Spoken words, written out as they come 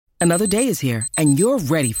Another day is here, and you're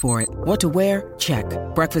ready for it. What to wear? Check.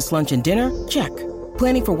 Breakfast, lunch, and dinner? Check.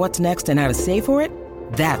 Planning for what's next and how to save for it?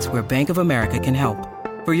 That's where Bank of America can help.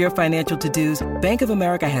 For your financial to-dos, Bank of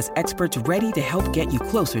America has experts ready to help get you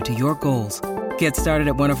closer to your goals. Get started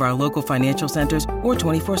at one of our local financial centers or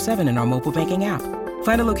 24/7 in our mobile banking app.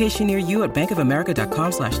 Find a location near you at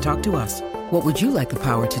bankofamerica.com/talktous. What would you like the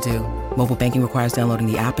power to do? Mobile banking requires downloading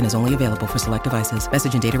the app and is only available for select devices.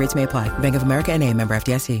 Message and data rates may apply. Bank of America N.A., member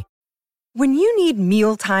FDIC. When you need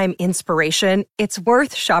mealtime inspiration, it's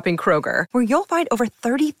worth shopping Kroger, where you'll find over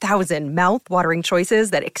 30,000 mouth-watering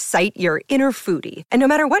choices that excite your inner foodie. And no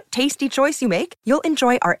matter what tasty choice you make, you'll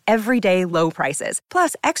enjoy our everyday low prices,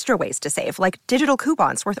 plus extra ways to save, like digital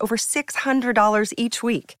coupons worth over $600 each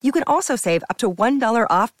week. You can also save up to $1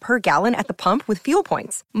 off per gallon at the pump with fuel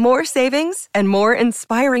points. More savings and more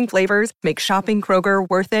inspiring flavors make shopping Kroger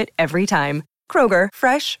worth it every time. Kroger,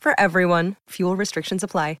 fresh for everyone. Fuel restrictions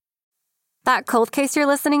apply. That cold case you're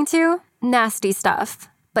listening to? Nasty stuff.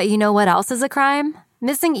 But you know what else is a crime?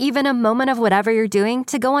 Missing even a moment of whatever you're doing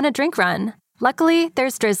to go on a drink run. Luckily,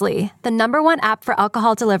 there's Drizzly, the #1 app for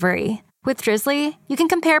alcohol delivery. With Drizzly, you can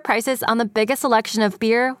compare prices on the biggest selection of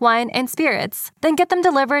beer, wine, and spirits, then get them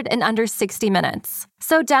delivered in under 60 minutes.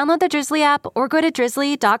 So download the Drizzly app or go to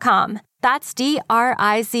drizzly.com. That's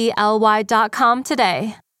DRIZLY.com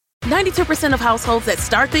today. 92% of households that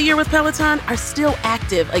start the year with Peloton are still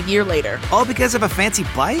active a year later. All because of a fancy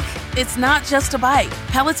bike? It's not just a bike.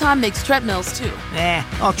 Peloton makes treadmills too.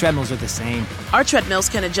 All treadmills are the same. Our treadmills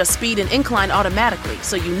can adjust speed and incline automatically,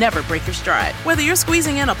 so you never break your stride. Whether you're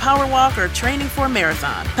squeezing in a power walk or training for a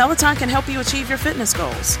marathon, Peloton can help you achieve your fitness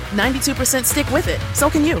goals. 92% stick with it. So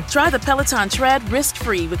can you. Try the Peloton Tread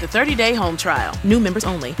risk-free with a 30-day home trial. New members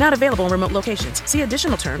only. Not available in remote locations. See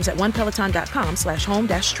additional terms at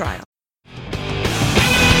onepeloton.com/home-trial.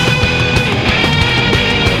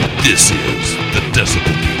 This is the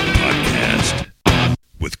Decibel Geek Podcast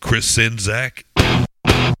with Chris Czynszak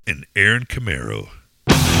and Aaron Camaro.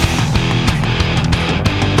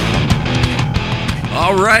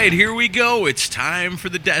 All right, here we go. It's time for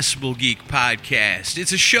the Decibel Geek Podcast.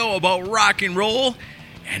 It's a show about rock and roll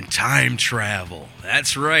and time travel.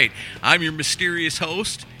 That's right. I'm your mysterious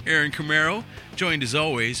host, Aaron Camaro, joined as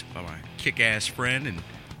always by my kick-ass friend and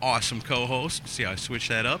awesome co-host. See how I switched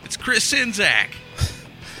that up? It's Chris Czynszak.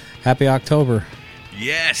 Happy October.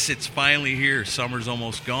 Yes, it's finally here. Summer's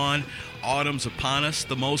almost gone. Autumn's upon us,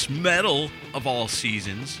 the most metal of all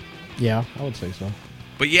seasons. Yeah, I would say so.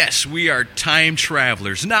 But yes, we are time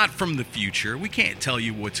travelers, not from the future. We can't tell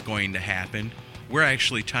you what's going to happen. We're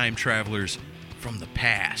actually time travelers from the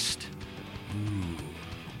past. Ooh.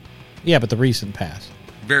 Yeah, but the recent past.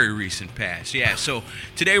 Very recent past, yeah. So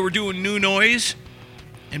today we're doing new noise.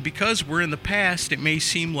 And because we're in the past, it may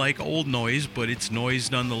seem like old noise, but it's noise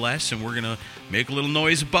nonetheless, and we're going to make a little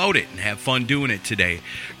noise about it and have fun doing it today.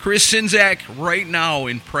 Chris Czynszak, right now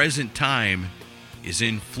in present time, is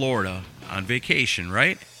in Florida on vacation,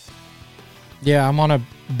 right? Yeah, I'm on a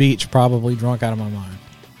beach, probably drunk out of my mind.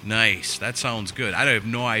 Nice. That sounds good. I have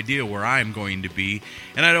no idea where I'm going to be,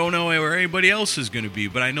 and I don't know where anybody else is going to be,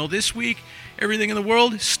 but I know this week everything in the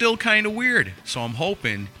world is still kind of weird. So I'm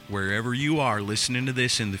hoping wherever you are listening to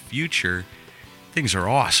this in the future, things are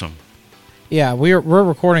awesome. Yeah, we're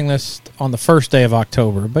recording this on the first day of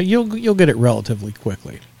October, but you'll get it relatively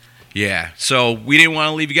quickly. Yeah, so we didn't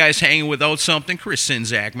want to leave you guys hanging without something. Chris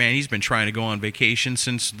Czynszak, man, he's been trying to go on vacation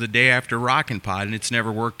since the day after Rockin' Pod, and it's never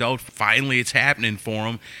worked out. Finally, it's happening for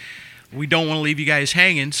him. We don't want to leave you guys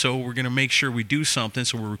hanging, so we're going to make sure we do something.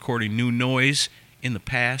 So we're recording new noise in the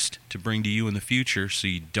past to bring to you in the future so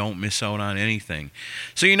you don't miss out on anything.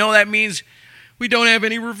 So you know that means we don't have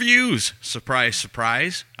any reviews. Surprise,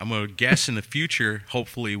 surprise. I'm going to guess in the future,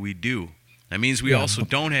 hopefully we do. That means we also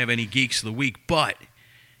don't have any Geeks of the Week, but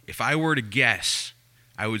if I were to guess,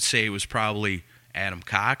 I would say it was probably Adam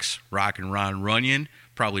Cox, Rockin' Ron Runyon,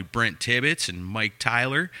 probably Brent Tibbetts and Mike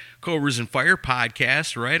Tyler, Cobras and Fire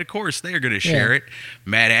podcast, right? Of course, they're going to share it.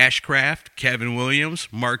 Matt Ashcraft, Kevin Williams,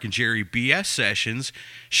 Mark and Jerry BS Sessions,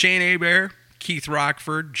 Shane Hebert, Keith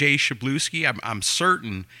Rockford, Jay Shabluski. I'm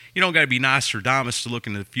certain you don't got to be Nostradamus to look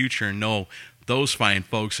into the future and know those fine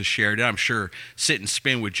folks have shared it. I'm sure Sit and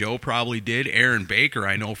Spin with Joe probably did. Aaron Baker,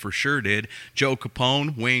 I know for sure did. Joe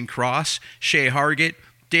Capone, Wayne Cross, Shay Hargett,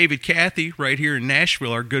 David Cathy, right here in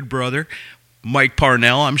Nashville, our good brother. Mike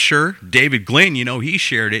Parnell, I'm sure. David Glynn, you know, he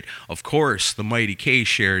shared it. Of course, the Mighty K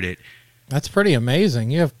shared it. That's pretty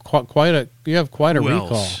amazing. You have quite a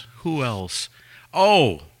recall. Who else?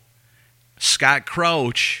 Oh, Scott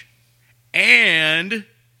Crouch and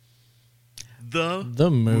the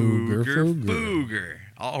Mooger Fooger.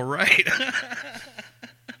 All right.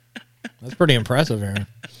 That's pretty impressive, Aaron.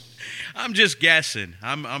 I'm just guessing.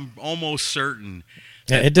 I'm almost certain.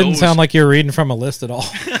 Yeah, it didn't sound like you were reading from a list at all.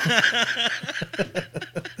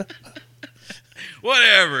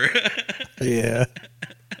 Whatever. Yeah.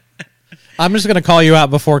 I'm just going to call you out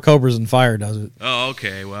before Cobras and Fire does it. Oh,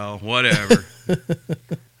 okay. Well, whatever.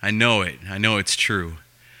 I know it. I know it's true.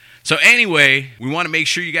 So anyway, we want to make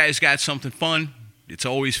sure you guys got something fun. It's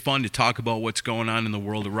always fun to talk about what's going on in the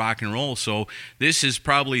world of rock and roll. So this is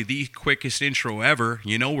probably the quickest intro ever.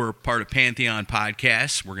 You know, we're part of Pantheon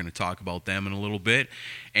Podcasts. We're going to talk about them in a little bit.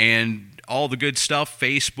 And all the good stuff,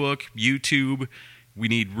 Facebook, YouTube. We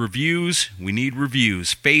need reviews.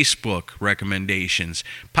 Facebook recommendations.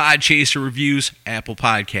 Podchaser reviews. Apple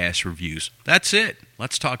Podcast reviews. That's it.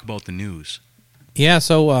 Let's talk about the news. Yeah,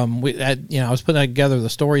 so I was putting together the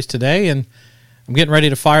stories today, and I'm getting ready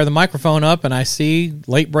to fire the microphone up, and I see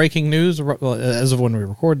late-breaking news as of when we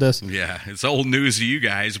record this. Yeah, it's old news to you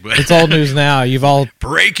guys, but it's old news now. You've all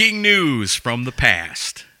breaking news from the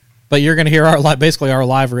past. But you're going to hear basically our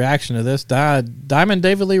live reaction to this. Diamond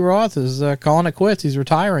David Lee Roth is calling it quits. He's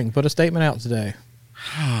retiring. Put a statement out today.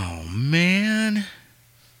 Oh, man.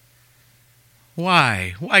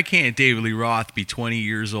 Why? Why can't David Lee Roth be 20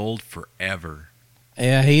 years old forever?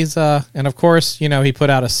 Yeah, he's and of course, he put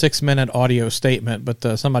out a 6-minute audio statement,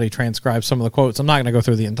 but somebody transcribed some of the quotes. I'm not going to go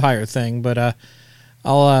through the entire thing, but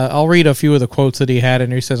I'll read a few of the quotes that he had.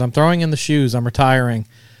 And he says, "I'm throwing in the shoes. I'm retiring.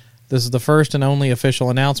 This is the first and only official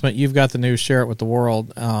announcement. You've got the news. Share it with the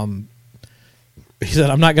world." He said,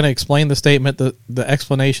 "I'm not going to explain the statement. The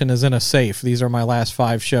explanation is in a safe. These are my last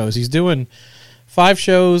 5 shows." He's doing 5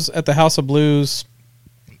 shows at the House of Blues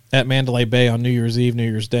at Mandalay Bay on New Year's Eve, New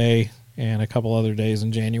Year's Day, and a couple other days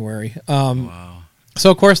in January. Wow.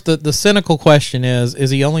 So, of course, the cynical question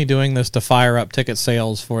is he only doing this to fire up ticket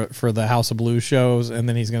sales for the House of Blues shows, and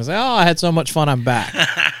then he's going to say, "Oh, I had so much fun, I'm back."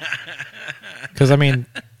 Because,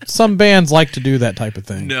 some bands like to do that type of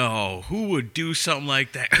thing. No, who would do something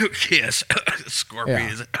like that? Kiss.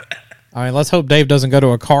 Scorpions. Yeah. Let's hope Dave doesn't go to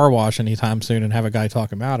a car wash anytime soon and have a guy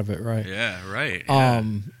talk him out of it, right? Yeah, right. Yeah.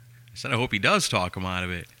 I hope he does talk him out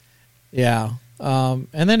of it. Yeah. And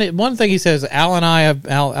then one thing he says, Alex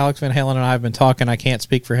Van Halen and I have been talking. I can't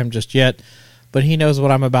speak for him just yet, but he knows what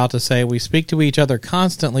I'm about to say. We speak to each other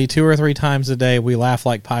constantly 2 or 3 times a day. We laugh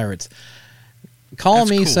like pirates. Call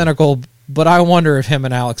me cynical, but I wonder if him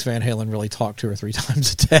and Alex Van Halen really talk 2 or 3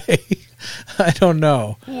 times a day. I don't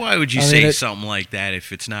know. Why would you say something like that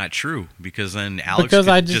if it's not true? Because then Alex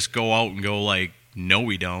could just go out and go like, "No,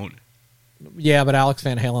 we don't." Yeah, but Alex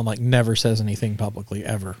Van Halen never says anything publicly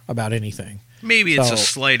ever about anything. Maybe it's a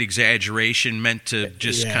slight exaggeration meant to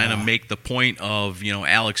just kind of make the point of,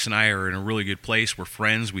 Alex and I are in a really good place. We're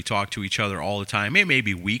friends. We talk to each other all the time.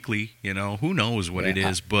 Maybe weekly, who knows what it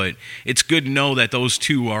is. But it's good to know that those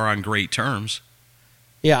two are on great terms.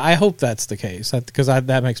 Yeah, I hope that's the case because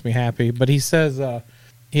that makes me happy. But he says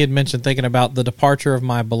he had mentioned thinking about the departure of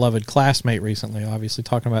my beloved classmate recently, obviously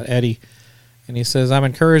talking about Eddie. And he says, "I'm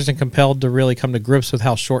encouraged and compelled to really come to grips with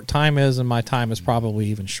how short time is, and my time is probably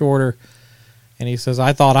even shorter." And he says,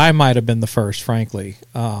 "I thought I might have been the first, frankly."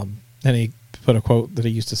 And he put a quote that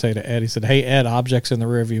he used to say to Ed. He said, "Hey, Ed, objects in the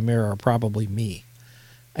rearview mirror are probably me."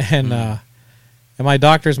 And my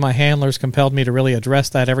doctors, my handlers compelled me to really address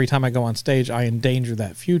that every time I go on stage. I endanger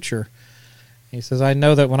that future. He says, "I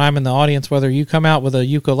know that when I'm in the audience, whether you come out with a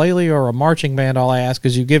ukulele or a marching band, all I ask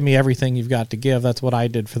is you give me everything you've got to give. That's what I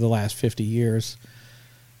did for the last 50 years.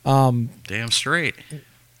 Damn straight.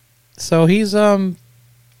 So he's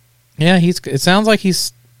it sounds like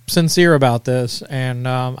he's sincere about this, and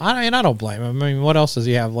I don't blame him. What else does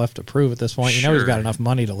he have left to prove at this point? Sure. He's got enough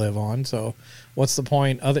money to live on, so what's the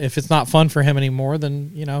point? If it's not fun for him anymore,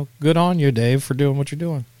 then, good on you, Dave, for doing what you're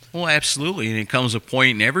doing. Well, absolutely, and it comes a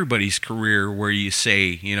point in everybody's career where you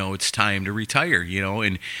say, it's time to retire,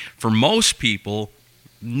 and for most people,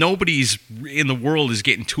 nobody's in the world is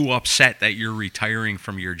getting too upset that you're retiring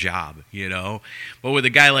from your job, But with a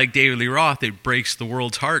guy like David Lee Roth, it breaks the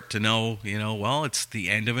world's heart to know, well, it's the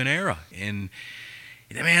end of an era. And,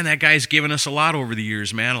 man, that guy's given us a lot over the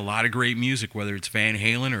years, man, a lot of great music, whether it's Van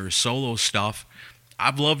Halen or solo stuff.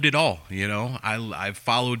 I've loved it all, I've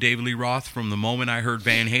followed David Lee Roth from the moment I heard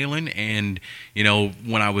Van Halen, and,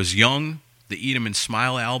 when I was young, the Eat 'Em and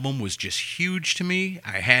Smile album was just huge to me.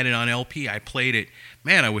 I had it on LP. I played it.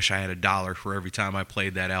 Man, I wish I had $1 for every time I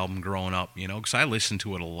played that album growing up, because I listened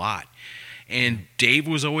to it a lot. And Dave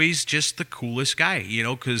was always just the coolest guy,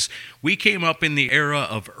 because we came up in the era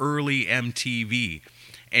of early MTV,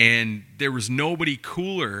 and there was nobody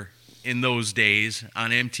cooler in those days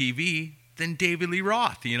on MTV than David Lee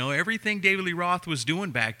Roth. You know, everything David Lee Roth was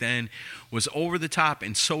doing back then was over the top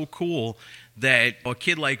and so cool that a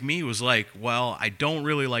kid like me was like, well, I don't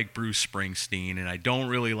really like Bruce Springsteen, and I don't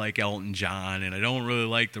really like Elton John, and I don't really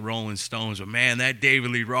like the Rolling Stones, but man, that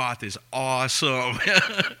David Lee Roth is awesome.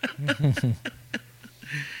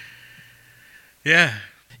 Yeah.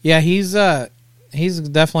 Yeah, he's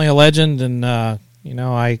definitely a legend, and you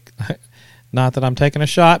know, I not that I'm taking a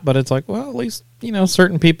shot, but it's like, well, at least, you know,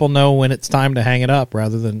 certain people know when it's time to hang it up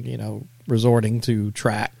rather than, you know, resorting to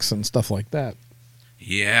tracks and stuff like that.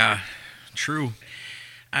 Yeah, true.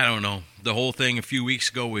 I don't know. The whole thing a few weeks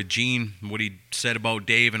ago with Gene, what he said about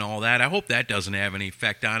Dave and all that, I hope that doesn't have any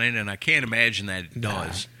effect on it, and I can't imagine that it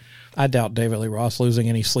does. I doubt David Lee Roth's losing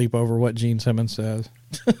any sleep over what Gene Simmons says.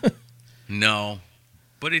 No.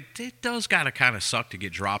 But it does gotta kind of suck to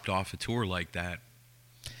get dropped off a tour like that.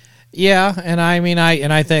 Yeah, and I mean,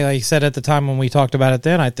 I think, like I said at the time when we talked about it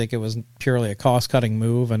then, I think it was purely a cost-cutting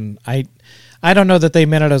move, and I don't know that they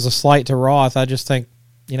meant it as a slight to Roth. I just think,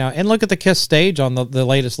 you know, and look at the Kiss stage on the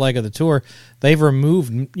latest leg of the tour. They've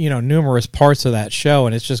removed, you know, numerous parts of that show,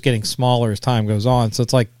 and it's just getting smaller as time goes on. So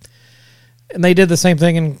it's like, and they did the same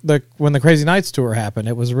thing when the Crazy Nights tour happened.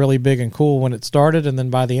 It was really big and cool when it started, and then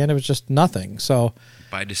by the end it was just nothing. So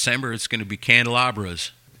by December, it's going to be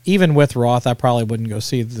candelabras. Even with Roth, I probably wouldn't go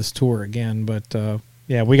see this tour again. But,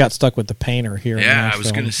 yeah, we got stuck with the Painter here. Yeah, I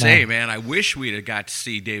was going to say, man, I wish we'd have got to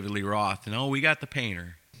see David Lee Roth. No, we got the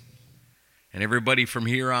Painter. And everybody from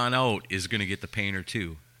here on out is going to get the Painter,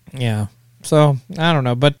 too. Yeah. So, I don't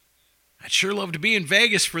know. But I'd sure love to be in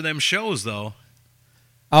Vegas for them shows, though.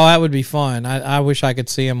 Oh, that would be fun. I wish I could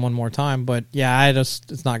see him one more time. But, yeah,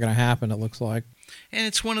 it's not going to happen, it looks like. And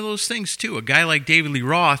it's one of those things, too. A guy like David Lee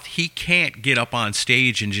Roth, he can't get up on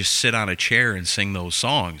stage and just sit on a chair and sing those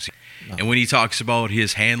songs. No. And when he talks about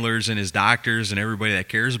his handlers and his doctors and everybody that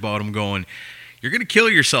cares about him going, you're going to kill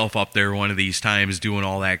yourself up there one of these times doing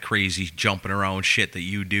all that crazy jumping around shit that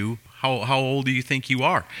you do. How old do you think you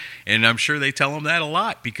are? And I'm sure they tell him that a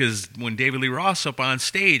lot, because when David Lee Roth's up on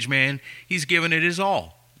stage, man, he's giving it his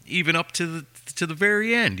all, even up to the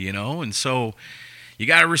very end, you know? And so you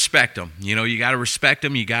got to respect him. You know, you got to respect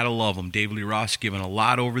him. You got to love him. David Lee Roth's given a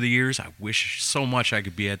lot over the years. I wish so much I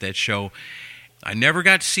could be at that show. I never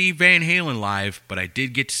got to see Van Halen live, but I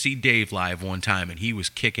did get to see Dave live one time, and he was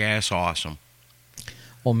kick-ass awesome.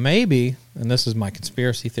 Well, maybe, and this is my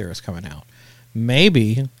conspiracy theorist coming out,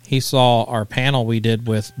 maybe he saw our panel we did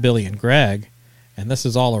with Billy and Greg, and this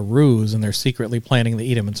is all a ruse, and they're secretly planning the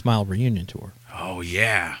Eat 'Em and Smile reunion tour. Oh,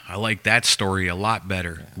 yeah. I like that story a lot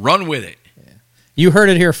better. Yeah. Run with it. You heard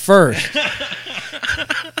it here first.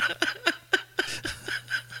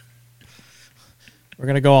 We're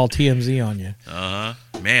going to go all TMZ on you.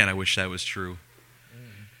 Man, I wish that was true.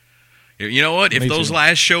 You know what? If those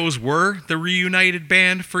last shows were the reunited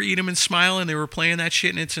band for Eat 'Em and Smile and they were playing that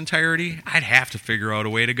shit in its entirety, I'd have to figure out a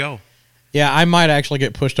way to go. Yeah, I might actually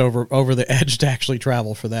get pushed over the edge to actually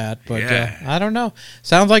travel for that. But I don't know.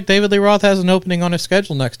 Sounds like David Lee Roth has an opening on his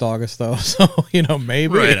schedule next August, though. So, you know,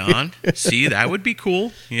 maybe. Right on. See, that would be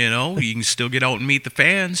cool. You know, you can still get out and meet the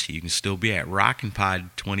fans. You can still be at Rockin'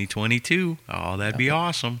 Pod 2022. Oh, that'd be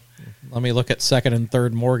awesome. Let me look at second and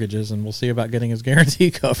third mortgages, and we'll see about getting his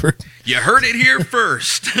guarantee covered. You heard it here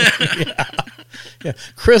first. Yeah.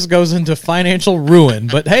 Chris goes into financial ruin,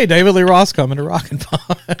 but hey, David Lee Roth's coming to Rockin'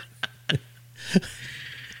 Pod.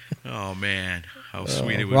 Oh, man. How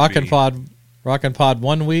sweet it would Rockin' be. Rockin' Pod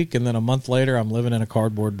 1 week, and then a month later, I'm living in a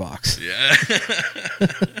cardboard box. Yeah.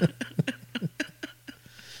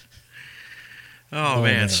 oh,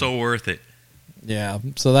 man. So worth it. Yeah.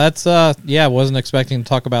 So that's, wasn't expecting to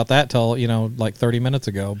talk about that till, like 30 minutes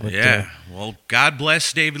ago. But yeah. Well, God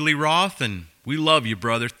bless David Lee Roth, and we love you,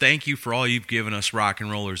 brother. Thank you for all you've given us rock and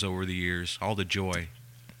rollers over the years. All the joy.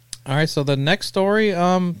 All right, so the next story,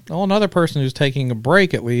 another person who's taking a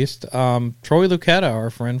break at least, Troy Luccketta,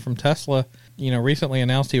 our friend from Tesla, recently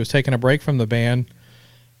announced he was taking a break from the band.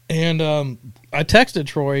 And I texted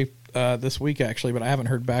Troy this week, actually, but I haven't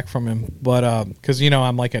heard back from him. But because,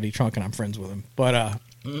 I'm like Eddie Trunk and I'm friends with him. But,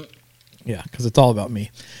 yeah, because it's all about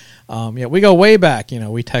me. We go way back.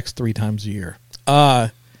 We text 3 times a year.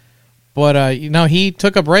 But he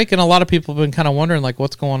took a break, and a lot of people have been kind of wondering, like,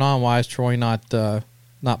 what's going on? Why is Troy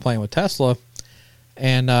not playing with Tesla?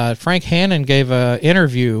 And Frank Hannon gave an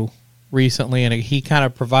interview recently, and he kind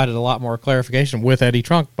of provided a lot more clarification with Eddie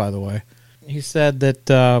Trunk, by the way. He said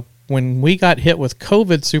that when we got hit with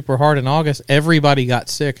COVID super hard in August, everybody got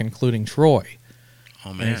sick, including Troy.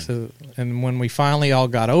 Oh, man. And when we finally all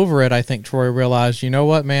got over it, I think Troy realized, you know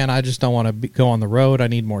what, man, I just don't want to go on the road. I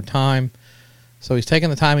need more time. So he's taking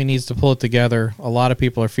the time he needs to pull it together. A lot of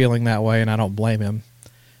people are feeling that way, and I don't blame him.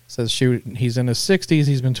 Says he's in his 60s.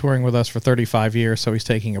 He's been touring with us for 35 years, so he's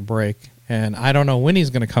taking a break. And I don't know when he's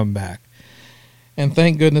going to come back. And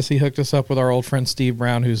thank goodness he hooked us up with our old friend Steve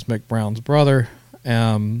Brown, who's Mick Brown's brother.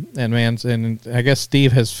 And I guess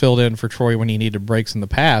Steve has filled in for Troy when he needed breaks in the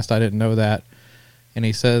past. I didn't know that. And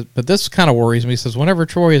he says, but this kind of worries me. He says, whenever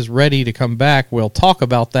Troy is ready to come back, we'll talk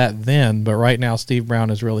about that then. But right now, Steve Brown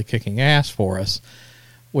is really kicking ass for us.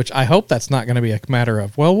 Which I hope that's not going to be a matter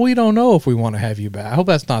of, well, we don't know if we want to have you back. I hope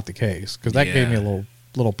that's not the case, because that gave me a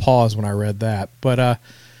little pause when I read that. But I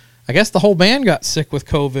guess the whole band got sick with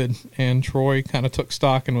COVID, and Troy kind of took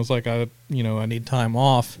stock and was like, I need time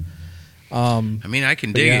off. I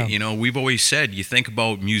can dig it. We've always said, you think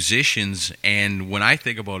about musicians, and when I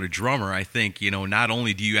think about a drummer, I think, not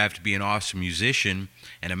only do you have to be an awesome musician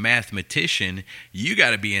and a mathematician, you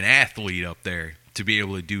got to be an athlete up there to be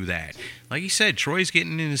able to do that. Like you said, Troy's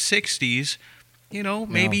getting in his 60s.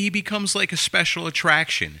 Maybe he becomes like a special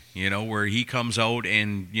attraction, where he comes out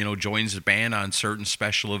and, joins the band on certain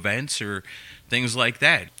special events or things like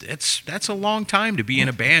that. That's a long time to be in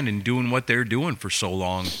a band and doing what they're doing for so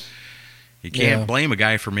long. You can't blame a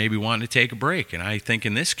guy for maybe wanting to take a break. And I think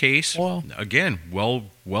in this case, again, well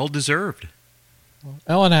deserved.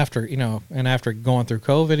 Well, and after going through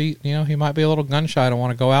COVID, he might be a little gun shy to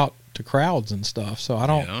want to go out to crowds and stuff. So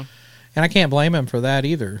and I can't blame him for that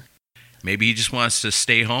either. Maybe he just wants to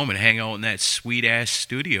stay home and hang out in that sweet-ass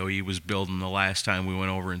studio he was building the last time we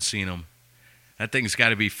went over and seen him. That thing's got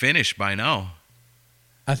to be finished by now.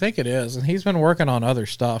 I think it is, and he's been working on other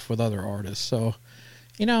stuff with other artists. So,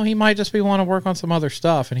 he might just want to work on some other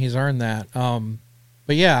stuff, and he's earned that.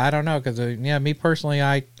 But, I don't know, because, me personally,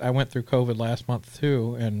 I went through COVID last month,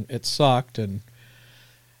 too, and it sucked, and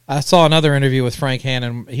I saw another interview with Frank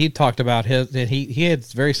Hannon. He talked about he had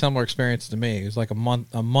very similar experience to me. It was like a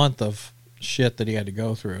month of shit that he had to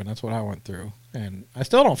go through, and that's what I went through. And I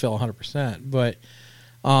still don't feel 100%, but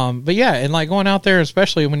and like going out there,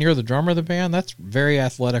 especially when you're the drummer of the band, that's very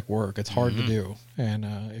athletic work. It's hard to do,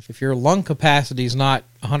 and if your lung capacity is not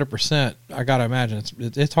 100%, I gotta imagine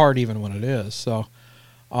it's hard even when it is. So,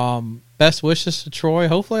 best wishes to Troy.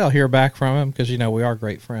 Hopefully, I'll hear back from him because we are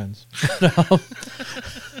great friends.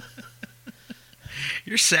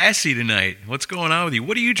 You're sassy tonight. What's going on with you?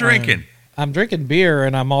 What are you drinking? I'm drinking beer,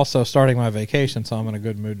 and I'm also starting my vacation, so I'm in a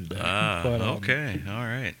good mood today. Okay. All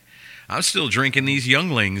right. I'm still drinking these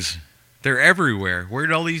younglings. They're everywhere. Where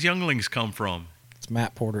did all these younglings come from? It's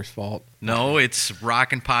Matt Porter's fault. No, it's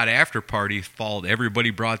Rockin' Pod After Party's fault. Everybody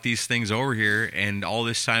brought these things over here, and all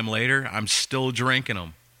this time later, I'm still drinking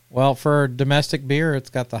them. Well, for domestic beer, it's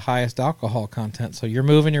got the highest alcohol content. So you're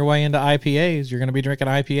moving your way into IPAs. You're going to be drinking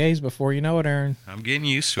IPAs before you know it, Aaron. I'm getting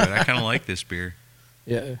used to it. I kind of like this beer.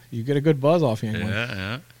 Yeah, you get a good buzz off you.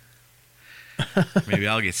 Yeah. Maybe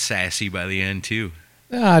I'll get sassy by the end, too.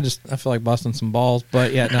 Yeah, I feel like busting some balls.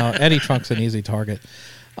 But, Eddie Trunk's an easy target.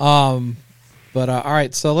 But all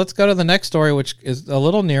right, so let's go to the next story, which is a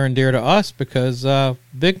little near and dear to us because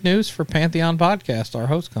big news for Pantheon Podcast, our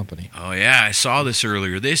host company. Oh, yeah, I saw this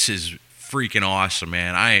earlier. This is freaking awesome,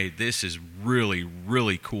 man. This is really,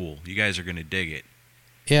 really cool. You guys are going to dig it.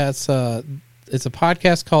 Yeah, it's a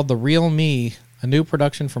podcast called The Real Me, a new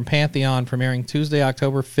production from Pantheon premiering Tuesday,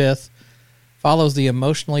 October 5th. Follows the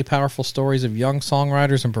emotionally powerful stories of young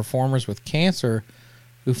songwriters and performers with cancer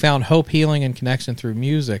who found hope, healing, and connection through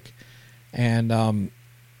music. And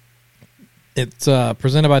it's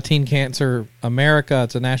presented by Teen Cancer America.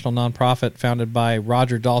 It's a national nonprofit founded by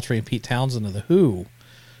Roger Daltrey and Pete Townsend of The Who.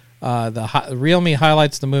 The Real Me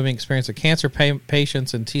highlights the moving experience of cancer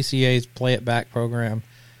patients and TCA's Play It Back program,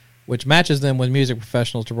 which matches them with music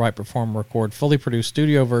professionals to write, perform, and record fully produced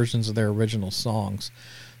studio versions of their original songs.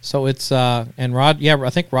 So it's I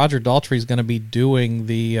think Roger Daltrey is going to be doing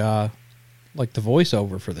the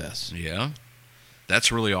voiceover for this. Yeah. That's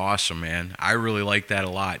really awesome, man. I really like that a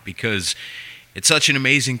lot because it's such an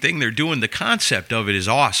amazing thing they're doing. The concept of it is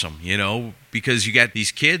awesome, because you got these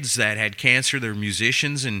kids that had cancer, they're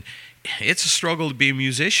musicians, and it's a struggle to be a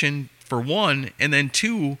musician, for one, and then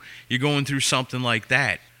two, you're going through something like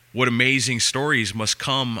that. What amazing stories must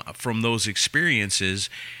come from those experiences,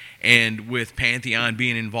 and with Pantheon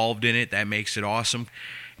being involved in it, that makes it awesome.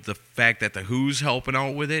 The fact that The Who's helping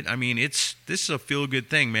out with it, this is a feel-good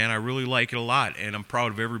thing, man. I really like it a lot, and I'm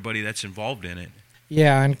proud of everybody that's involved in it.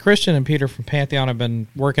 Yeah, and Christian and Peter from Pantheon have been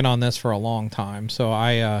working on this for a long time, so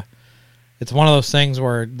it's one of those things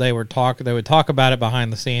where they would talk about it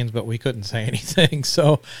behind the scenes, but we couldn't say anything.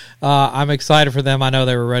 So I'm excited for them. I know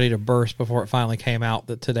they were ready to burst before it finally came out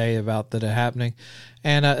today about that it happening,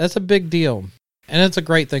 and that's a big deal. And it's a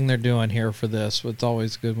great thing they're doing here for this. It's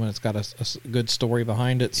always good when it's got a good story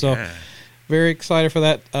behind it. So very excited for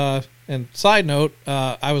that. And side note,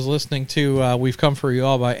 I was listening to We've Come For You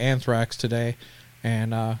All by Anthrax today.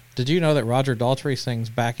 And did you know that Roger Daltrey sings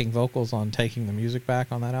backing vocals on Taking the Music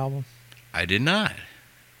Back on that album? I did not.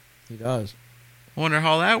 He does. I wonder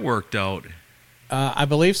how that worked out. I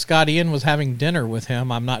believe Scott Ian was having dinner with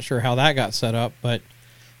him. I'm not sure how that got set up, but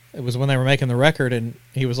it was when they were making the record, and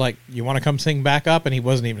he was like, "You want to come sing back up?" And he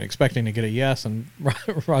wasn't even expecting to get a yes. And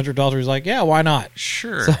Roger Daltrey's like, "Yeah, why not?"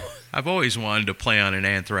 Sure. So, I've always wanted to play on an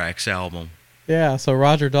Anthrax album. Yeah, so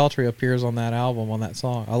Roger Daltrey appears on that album, on that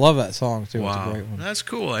song. I love that song, too. Wow. It's a great one. That's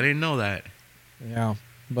cool. I didn't know that. Yeah.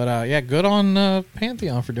 But, good on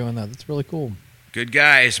Pantheon for doing that. That's really cool. Good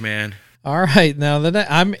guys, man. All right. Now,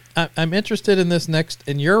 I'm interested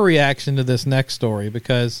in your reaction to this next story,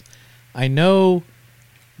 because I know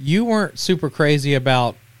you weren't super crazy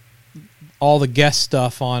about all the guest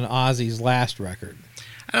stuff on Ozzy's last record.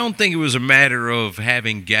 I don't think it was a matter of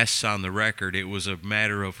having guests on the record. It was a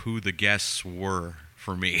matter of who the guests were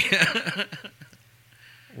for me.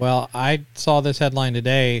 Well, I saw this headline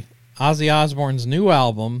today. Ozzy Osbourne's new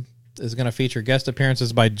album is going to feature guest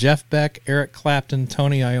appearances by Jeff Beck, Eric Clapton,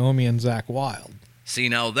 Tony Iommi, and Zakk Wylde. See,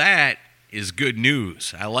 now that is good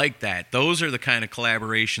news. I like that. Those are the kind of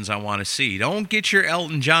collaborations I want to see. Don't get your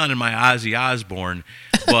Elton John and my Ozzy Osbourne,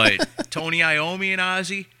 but Tony Iommi and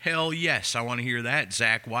Ozzy, hell yes, I want to hear that.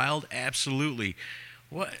 Zakk Wylde, absolutely.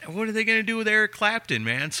 What are they going to do with Eric Clapton,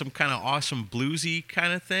 man? Some kind of awesome bluesy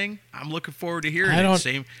kind of thing? I'm looking forward to hearing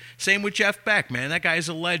it. Same with Jeff Beck, man. That guy's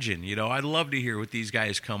a legend. You know, I'd love to hear what these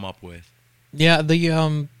guys come up with. Yeah,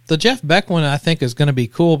 the Jeff Beck one I think is going to be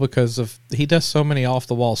cool because he does so many off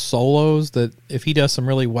the wall solos that if he does some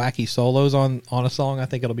really wacky solos on a song, I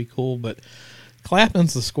think it'll be cool. But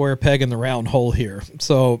Clapton's the square peg in the round hole here,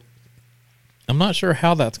 so I'm not sure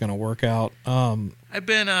how that's going to work out. I've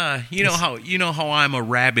been, you know how I'm a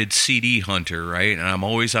rabid CD hunter, right? And I'm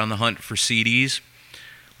always on the hunt for CDs.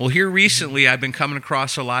 Well, here recently, I've been coming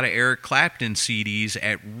across a lot of Eric Clapton CDs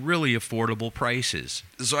at really affordable prices.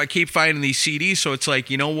 So I keep finding these CDs, so it's like,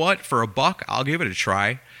 you know what? For $1, I'll give it a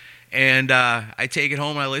try. And I take it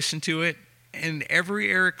home, I listen to it, and every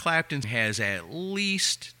Eric Clapton has at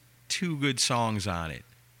least 2 good songs on it.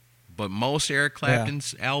 But most Eric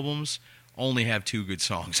Clapton's albums only have 2 good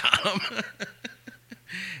songs on them,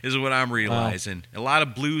 is what I'm realizing. Wow. A lot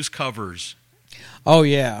of blues covers. Oh,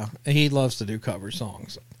 yeah. He loves to do cover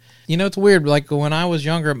songs. You know, it's weird. Like, when I was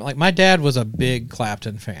younger, like, my dad was a big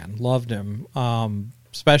Clapton fan. Loved him.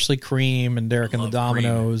 Especially Cream and Derek and the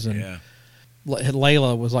Dominoes. Cream. And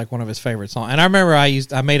Layla was, like, one of his favorite songs. And I remember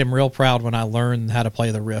I made him real proud when I learned how to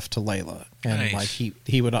play the riff to Layla. And, nice. like,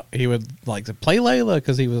 he would like, to play Layla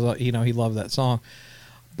because he was, he loved that song.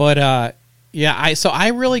 But, so I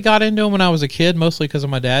really got into him when I was a kid, mostly because of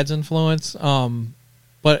my dad's influence.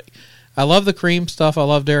 But I love the Cream stuff. I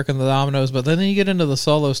love Derek and the Dominoes. But then you get into the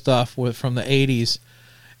solo stuff from the 80s.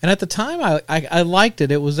 And at the time, I liked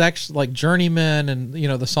it. It was actually like Journeyman and,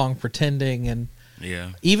 the song Pretending. And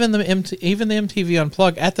even the MTV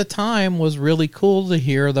Unplugged at the time was really cool to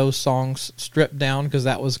hear those songs stripped down because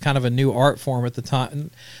that was kind of a new art form at the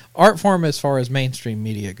time. Art form as far as mainstream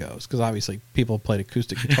media goes, because obviously people played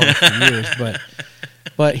acoustic guitar for years.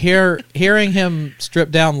 But hearing him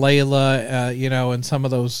strip down Layla, and some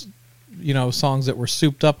of those, songs that were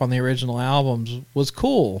souped up on the original albums was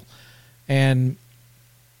cool. And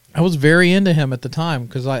I was very into him at the time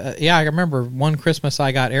because I remember one Christmas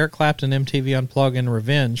I got Eric Clapton, MTV Unplugged, and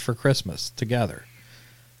Revenge for Christmas together.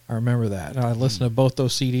 I remember that. And I listened to both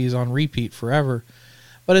those CDs on repeat forever.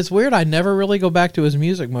 But it's weird. I never really go back to his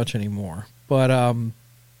music much anymore. But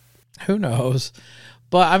who knows?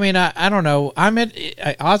 But I mean, I don't know.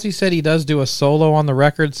 Ozzy said he does do a solo on the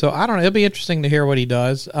record, so I don't know. It'll be interesting to hear what he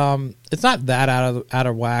does. It's not that out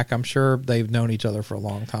of whack. I'm sure they've known each other for a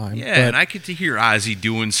long time. Yeah, and I get to hear Ozzy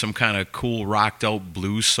doing some kind of cool rocked out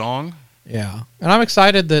blues song. Yeah, and I'm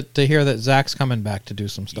excited to hear that Zach's coming back to do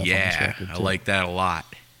some stuff. Yeah, on this record too. I like that a lot.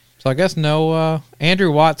 So I guess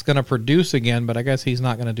Andrew Watt's going to produce again, but I guess he's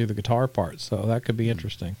not going to do the guitar part. So that could be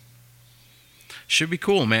interesting. Should be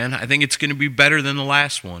cool, man. I think it's going to be better than the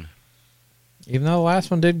last one. Even though the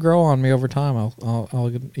last one did grow on me over time,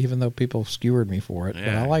 I'll even though people skewered me for it, but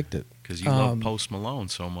I liked it. Because you love Post Malone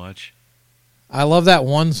so much. I love that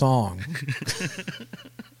one song.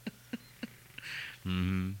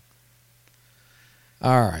 Mm-hmm.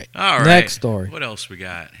 All right. Next story. What else we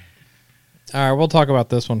got? All right, we'll talk about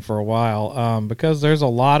this one for a while because there's a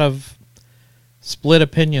lot of split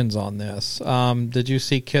opinions on this. Did you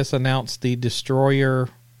see Kiss announce the Destroyer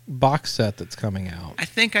box set that's coming out. I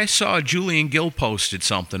think I saw Julian Gill posted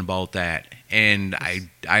something about that, and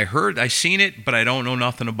I seen it, but I don't know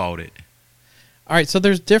nothing about it. All right, so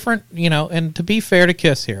there's different, and to be fair to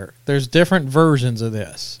Kiss here, there's different versions of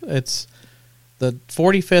this. It's the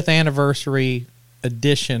 45th anniversary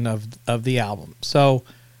edition of the album. So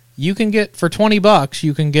you can get, for $20,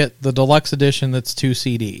 you can get the deluxe edition that's 2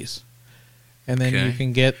 CDs. And then you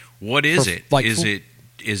can get... What is it?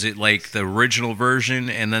 Is it like the original version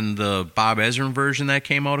and then the Bob Ezrin version that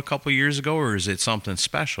came out a couple years ago, or is it something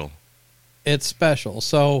special? It's special.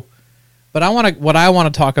 So... But what I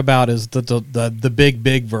want to talk about is the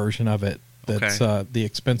big version of it. That's the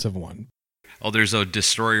expensive one. Oh, there's a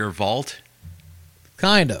Destroyer Vault?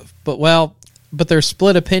 Kind of. But there's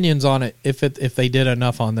split opinions on it if they did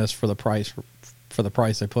enough on this for the price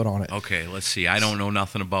they put on it. Okay, let's see. I don't know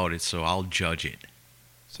nothing about it, so I'll judge it.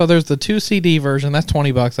 So there's the 2 CD version, that's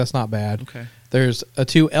 $20, that's not bad. Okay. There's a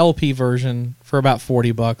 2 LP version for about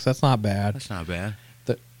 $40, that's not bad. That's not bad.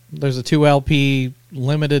 There's a 2 LP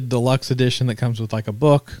limited deluxe edition that comes with like a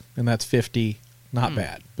book, and that's $50. Not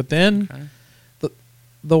bad. But then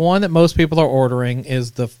the one that most people are ordering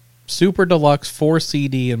is the Super Deluxe 4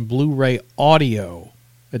 CD and Blu-ray Audio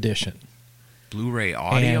edition. Blu-ray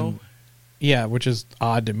Audio? Yeah, which is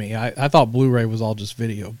odd to me. I thought Blu-ray was all just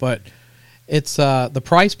video, but it's the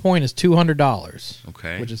price point is $200.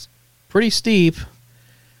 Okay. Which is pretty steep.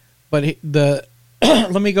 But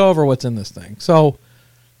let me go over what's in this thing. So,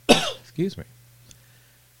 excuse me.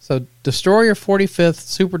 So, Destroyer 45th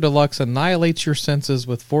Super Deluxe annihilates your senses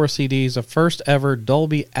with 4 CDs, a first ever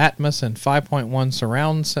Dolby Atmos and 5.1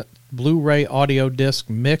 surround Blu-ray audio disc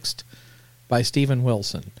mixed by Steven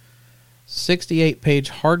Wilson. 68-page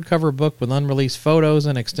hardcover book with unreleased photos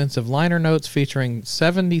and extensive liner notes featuring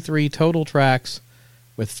 73 total tracks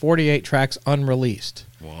with 48 tracks unreleased.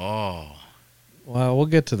 Whoa. Well, we'll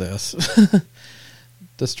get to this.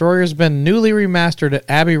 Destroyer's been newly remastered at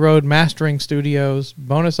Abbey Road Mastering Studios.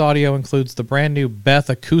 Bonus audio includes the brand new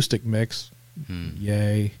Beth acoustic mix.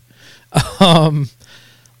 Yay.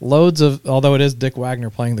 Loads of, although it is Dick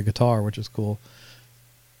Wagner playing the guitar, which is cool.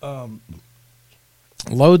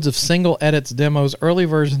 Loads of single edits, demos, early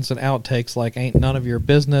versions, and outtakes like Ain't None of Your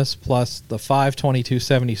Business, plus the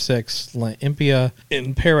 5/22/76 L'Olympia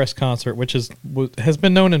in Paris concert, which has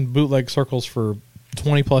been known in bootleg circles for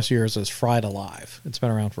 20-plus years as Fried Alive. It's been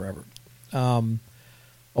around forever. A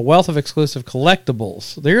wealth of exclusive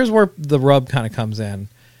collectibles. Here's where the rub kind of comes in,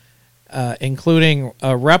 including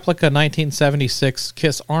a replica 1976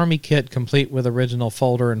 Kiss Army kit complete with original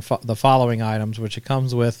folder and the following items, which it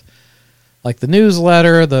comes with, like the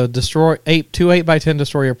newsletter, the two 8x10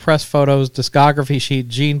 Destroyer press photos, discography sheet,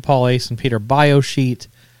 Gene, Paul, Ace, and Peter bio sheet,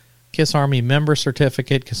 Kiss Army member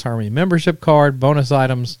certificate, Kiss Army membership card, bonus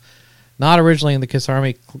items not originally in the Kiss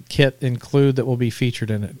Army kit included that will be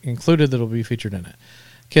featured in it.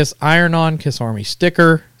 Kiss Iron-On, Kiss Army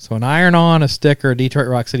sticker. So an Iron-On, a sticker, a Detroit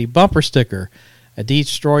Rock City bumper sticker, a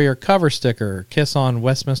Destroyer cover sticker, Kiss on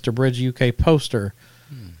Westminster Bridge UK poster,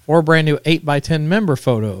 4 brand new 8x10 member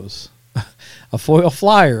photos, a foil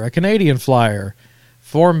flyer, a Canadian flyer,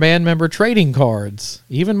 4 band member trading cards,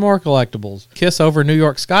 even more collectibles, Kiss over New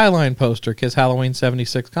York Skyline poster, Kiss Halloween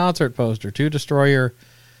 76 concert poster, 2 Destroyer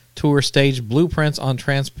tour stage blueprints on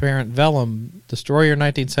transparent vellum, Destroyer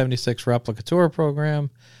 1976 replica tour program,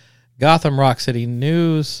 Gotham Rock City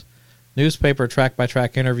News, newspaper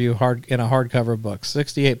track-by-track interview in a hardcover book,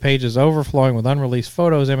 68 pages overflowing with unreleased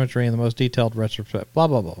photos, imagery, and the most detailed retrospect, blah,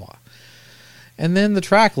 blah, blah, blah. And then the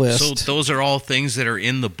track list. So those are all things that are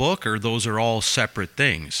in the book, or those are all separate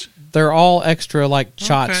things? They're all extra, like,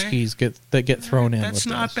 tchotchkes that get thrown in. That's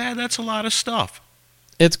not bad. That's a lot of stuff.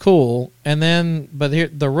 It's cool. And then, but here,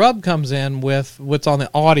 the rub comes in with what's on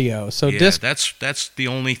the audio. So yeah, that's the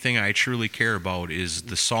only thing I truly care about is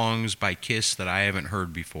the songs by Kiss that I haven't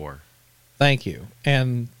heard before. Thank you.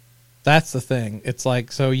 And that's the thing. It's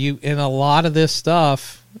like, so you, in a lot of this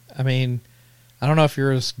stuff, I mean, I don't know if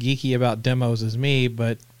you're as geeky about demos as me,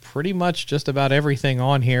 but pretty much just about everything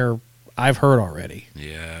on here I've heard already.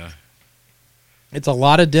 Yeah. It's a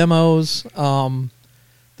lot of demos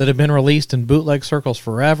that have been released in bootleg circles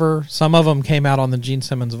forever. Some of them came out on the Gene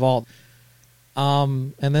Simmons Vault.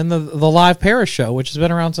 And then the live Paris show, which has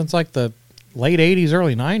been around since like the late 80s,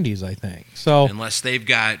 early 90s, I think. So unless they've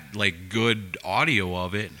got like good audio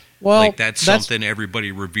of it. Well, like that's something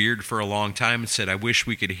everybody revered for a long time and said, I wish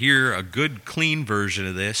we could hear a good, clean version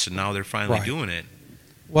of this, and now they're finally doing it.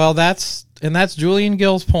 Well, that's Julian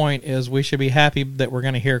Gill's point, is we should be happy that we're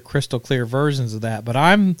going to hear crystal clear versions of that. But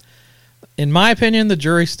in my opinion, the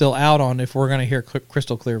jury's still out on if we're going to hear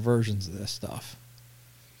crystal clear versions of this stuff.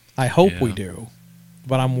 I hope we do.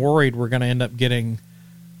 but I'm worried we're going to end up getting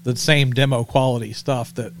the same demo quality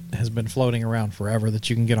stuff that has been floating around forever that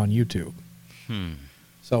you can get on YouTube.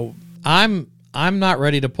 So I'm not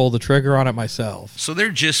ready to pull the trigger on it myself. So there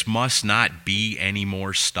just must not be any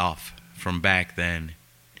more stuff from back then.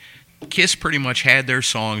 Kiss pretty much had their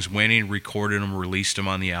songs, went in, recorded them, released them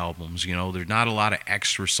on the albums. You know, there's not a lot of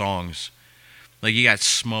extra songs. Like, you got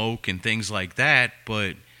Smoke and things like that,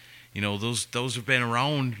 but, you know, those have been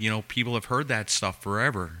around. You know, people have heard that stuff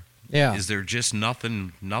forever. Yeah. Is there just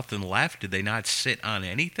nothing left? Did they not sit on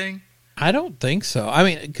anything? I don't think so. I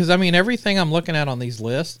mean, because everything I'm looking at on these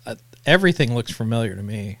lists, everything looks familiar to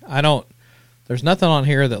me. There's nothing on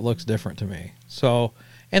here that looks different to me. So,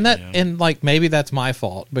 and like maybe that's my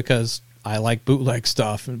fault because I like bootleg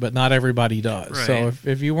stuff, but not everybody does. Right. So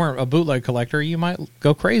if you weren't a bootleg collector, you might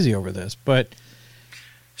go crazy over this. But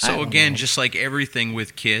so again, just like everything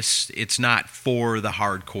with Kiss, it's not for the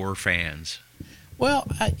hardcore fans. Well,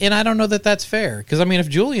 I don't know that that's fair because if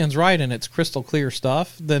Julian's right and it's crystal clear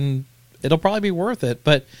stuff, then it'll probably be worth it.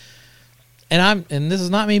 But and this is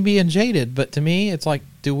not me being jaded, but to me, it's like,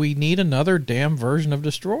 do we need another damn version of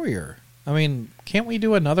Destroyer? I mean, can't we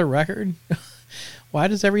do another record? Why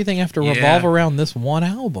does everything have to revolve around this one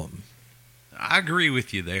album? I agree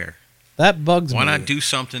with you there. That bugs me. Why not do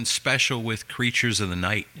something special with Creatures of the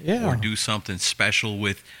Night? Yeah. Or do something special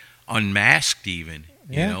with Unmasked even.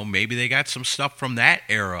 You know, maybe they got some stuff from that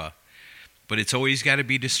era. But it's always got to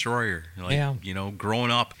be Destroyer. Like, you know,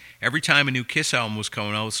 growing up, every time a new Kiss album was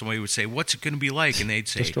coming out, somebody would say, what's it going to be like? And they'd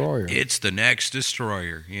say, Destroyer. It's the next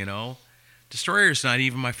Destroyer, you know? Destroyer's not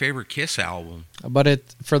even my favorite Kiss album. But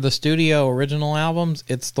for the studio original albums,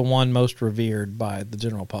 it's the one most revered by the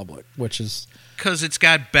general public, which is... Because it's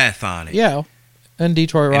got Beth on it. Yeah, and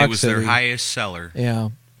Detroit Rock City. And it was their highest seller. Yeah,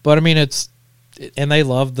 but and they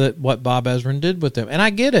love what Bob Ezrin did with them. And I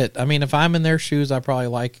get it. If I'm in their shoes, I probably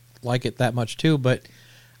like it that much too. But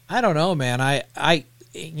I don't know, man. And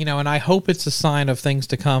I hope it's a sign of things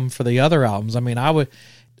to come for the other albums. I would...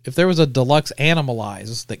 If there was a deluxe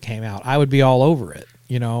Animalize that came out, I would be all over it,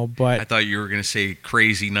 you know, but... I thought you were going to say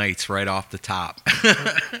Crazy Nights right off the top.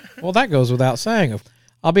 Well, that goes without saying.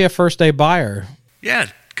 I'll be a first-day buyer. Yeah,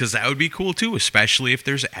 because that would be cool, too, especially if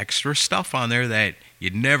there's extra stuff on there that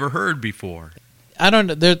you'd never heard before. I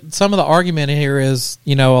don't know. Some of the argument here is,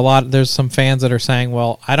 you know, there's some fans that are saying,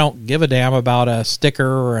 well, I don't give a damn about a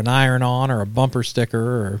sticker or an iron-on or a bumper sticker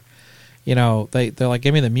or, you know, they're like,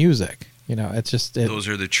 give me the music. You know, it's just... Those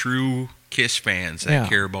are the true Kiss fans that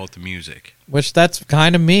care about the music. Which that's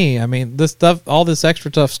kind of me. This stuff, all this extra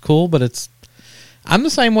stuff's cool, but I'm the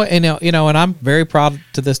same way, you know, and I'm very proud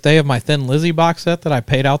to this day of my Thin Lizzy box set that I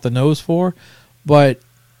paid out the nose for, but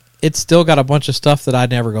it's still got a bunch of stuff that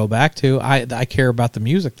I'd never go back to. I care about the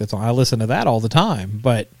music that's on. I listen to that all the time,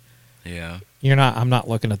 but yeah, I'm not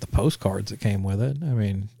looking at the postcards that came with it.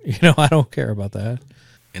 You know, I don't care about that.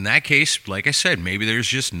 In that case, like I said, maybe there's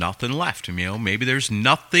just nothing left. You know, maybe there's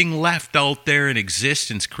nothing left out there in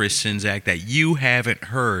existence, Chris Czynszak, that you haven't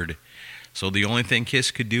heard. So the only thing Kiss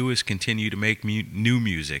could do is continue to make new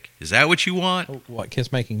music. Is that what you want? What,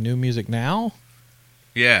 Kiss making new music now?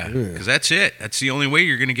 Yeah, because that's it. That's the only way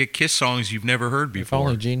you're going to get Kiss songs you've never heard before. If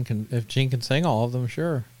only Gene can sing all of them,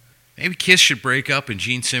 sure. Maybe Kiss should break up and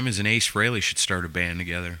Gene Simmons and Ace Frehley should start a band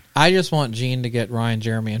together. I just want Gene to get Ryan,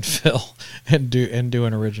 Jeremy, and Phil and do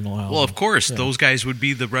an original album. Well, of course, those guys would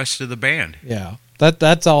be the rest of the band. Yeah,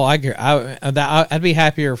 that's all I care. I'd be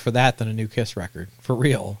happier for that than a new Kiss record, for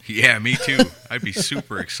real. Yeah, me too. I'd be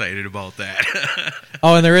super excited about that.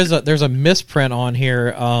 Oh, and there's a misprint on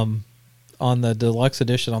here on the deluxe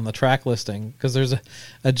edition on the track listing because there's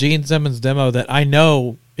a Gene Simmons demo that I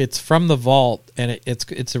know. It's from the vault, and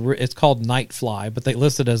it's called Night Fly, but they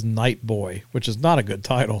list it as Night Boy, which is not a good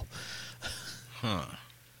title. Huh.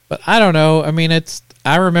 But I don't know.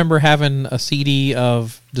 I remember having a CD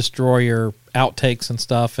of Destroyer outtakes and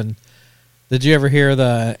stuff, and did you ever hear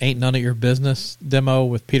the Ain't None of Your Business demo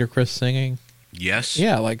with Peter Criss singing? Yes.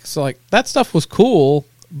 Yeah, that stuff was cool,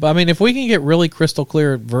 but if we can get really crystal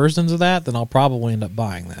clear versions of that, then I'll probably end up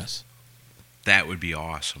buying this. That would be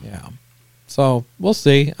awesome. Yeah. So we'll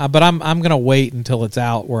see, but I'm gonna wait until it's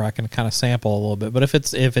out where I can kind of sample a little bit. But if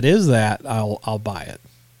it is that, I'll buy it.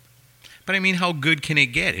 But how good can it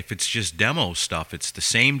get if it's just demo stuff? It's the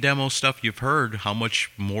same demo stuff you've heard. How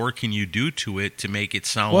much more can you do to it to make it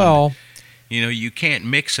sound? Well, you can't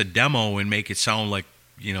mix a demo and make it sound like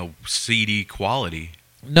CD quality.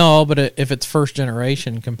 No, but if it's first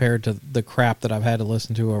generation compared to the crap that I've had to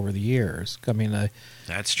listen to over the years,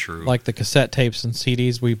 that's true. Like the cassette tapes and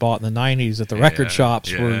CDs we bought in the 90s at the record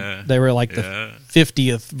shops, they were like the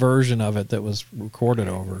 50th version of it that was recorded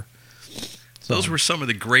over. Those were some of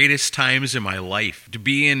the greatest times in my life. To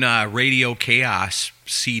be in Radio Chaos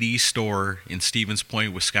CD store in Stevens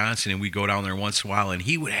Point, Wisconsin, and we go down there once in a while, and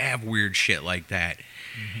he would have weird shit like that.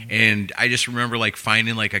 Mm-hmm. And I just remember like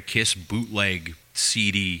finding like a Kiss bootleg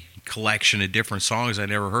CD collection of different songs I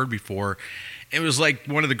never heard before. It was like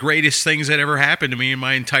one of the greatest things that ever happened to me in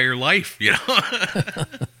my entire life, you know.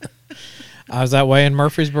 I was that way in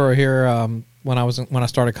Murfreesboro here when I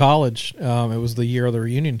started college. It was the year of the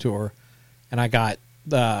reunion tour, and I got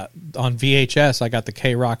on VHS. I got the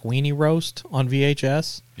K-Rock Weenie Roast on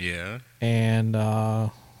VHS. Yeah, and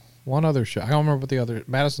one other show. I don't remember what the other,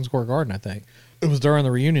 Madison Square Garden, I think. It was during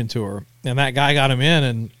the reunion tour, and that guy got him in,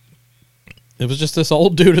 and it was just this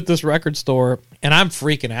old dude at this record store, and I'm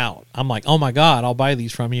freaking out. I'm like, oh my God, I'll buy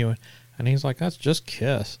these from you. And he's like, that's just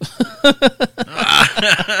Kiss.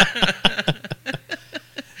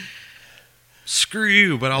 Screw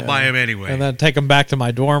you, but I'll buy them anyway. And then take them back to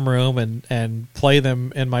my dorm room and play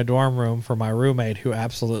them in my dorm room for my roommate, who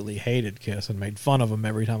absolutely hated Kiss and made fun of them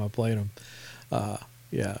every time I played them.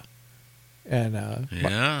 Yeah. And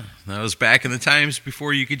yeah, that was back in the times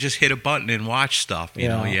before you could just hit a button and watch stuff. You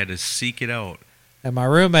know, you had to seek it out. And my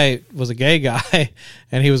roommate was a gay guy,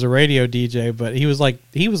 and he was a radio DJ, but he was like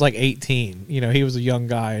 18. You know, he was a young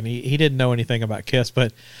guy, and he didn't know anything about Kiss.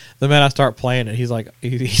 But the minute I start playing it, he's like,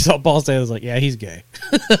 he saw Paul Stanley, was like, yeah, he's gay.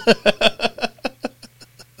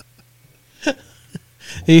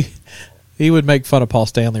 He would make fun of Paul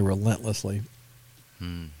Stanley relentlessly.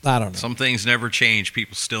 I don't know. Some things never change.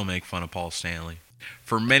 People still make fun of Paul Stanley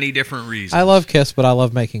for many different reasons. I love Kiss, but I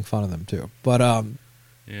love making fun of them too. But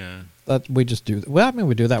yeah, that we just do. Well, I mean,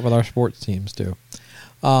 we do that with our sports teams too.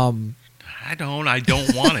 I don't want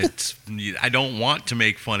it. I don't want to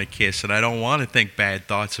make fun of Kiss, and I don't want to think bad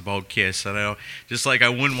thoughts about Kiss. And I don't, just like I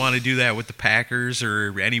wouldn't want to do that with the Packers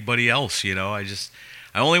or anybody else. You know,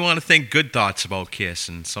 I only want to think good thoughts about Kiss,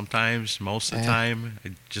 and sometimes, most of the time,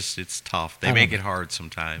 it's tough. They make it hard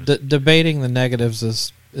sometimes. Debating the negatives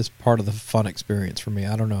is part of the fun experience for me.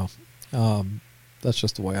 I don't know. That's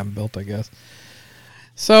just the way I'm built, I guess.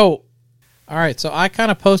 So, all right. So I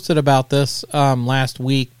kind of posted about this last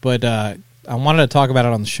week, but I wanted to talk about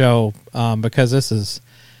it on the show because this is,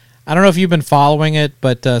 I don't know if you've been following it,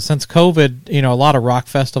 but since COVID, you know, a lot of rock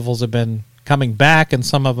festivals have been coming back, and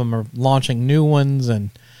some of them are launching new ones. And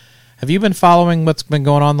have you been following what's been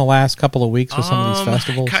going on the last couple of weeks with some of these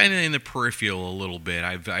festivals? Kind of in the peripheral a little bit.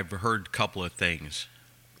 I've heard a couple of things.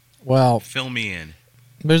 Well, fill me in.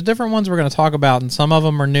 There's different ones we're going to talk about, and some of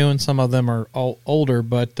them are new and some of them are older.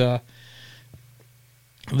 But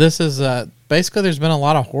this is basically, there's been a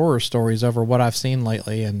lot of horror stories over what I've seen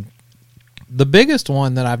lately, and the biggest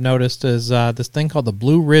one that I've noticed is this thing called the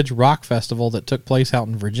Blue Ridge Rock Festival that took place out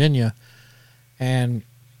in Virginia. And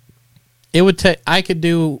it would take, we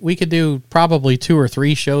could do probably 2 or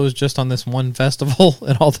 3 shows just on this one festival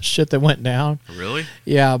and all the shit that went down. Really?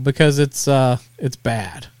 Yeah, because it's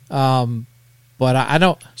bad. But I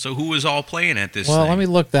don't. So who was all playing at this? Well, thing? Let me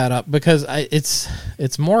look that up because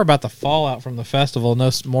it's more about the fallout from the festival, no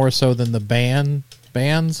more so than the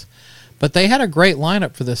bands. But they had a great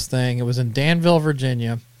lineup for this thing. It was in Danville,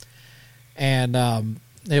 Virginia, and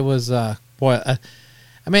it was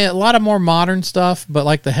I mean, a lot of more modern stuff, but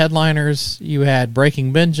like the headliners, you had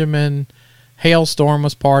Breaking Benjamin, Hailstorm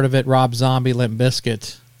was part of it, Rob Zombie, Limp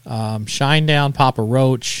Bizkit, Shinedown, Papa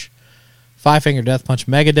Roach, Five Finger Death Punch,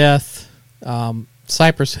 Megadeth,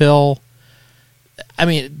 Cypress Hill. I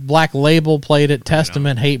mean, Black Label played it,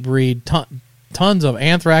 Testament, Hatebreed, tons of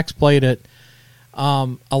Anthrax played it. A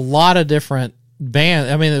lot of different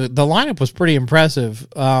bands. I mean, the lineup was pretty impressive.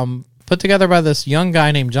 Put together by this young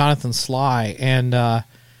guy named Jonathan Sly, and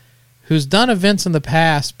who's done events in the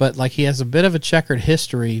past, but like he has a bit of a checkered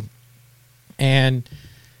history. And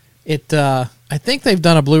I think they've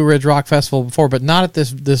done a Blue Ridge Rock Festival before, but not at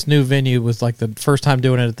this new venue. It was like the first time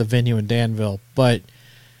doing it at the venue in Danville. But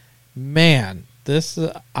man,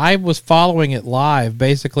 I was following it live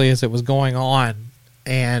basically as it was going on,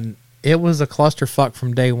 and it was a clusterfuck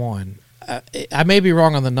from day one. I may be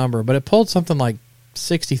wrong on the number, but it pulled something like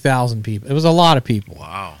 60,000 people. It was a lot of people.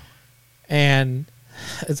 Wow. And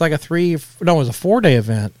it's like it was a 4-day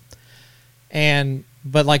event.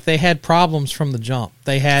 But like they had problems from the jump.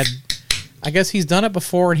 They had, I guess he's done it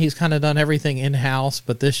before and he's kind of done everything in-house,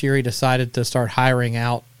 but this year he decided to start hiring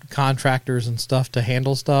out contractors and stuff to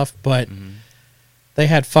handle stuff. But they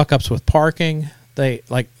had fuck-ups with parking. They,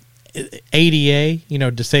 like, ADA,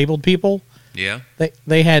 disabled people. Yeah.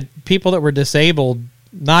 They had people that were disabled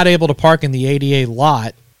not able to park in the ADA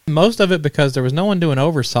lot. Most of it because there was no one doing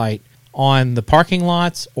oversight on the parking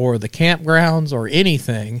lots or the campgrounds or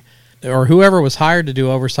anything, or whoever was hired to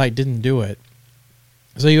do oversight didn't do it.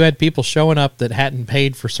 So you had people showing up that hadn't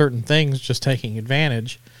paid for certain things, just taking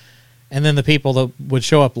advantage. And then the people that would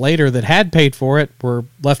show up later that had paid for it were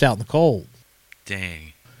left out in the cold.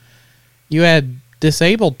 Dang. You had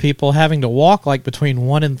disabled people having to walk like between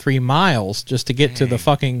 1 and 3 miles just to get to the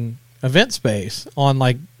fucking event space on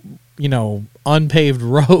like, you know, unpaved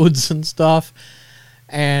roads and stuff.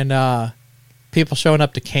 And people showing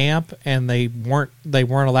up to camp and they weren't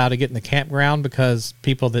allowed to get in the campground because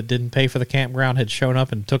people that didn't pay for the campground had shown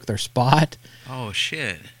up and took their spot. Oh,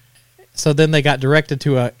 shit. So then they got directed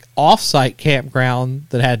to a off-site campground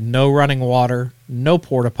that had no running water, no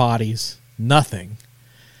porta potties, nothing.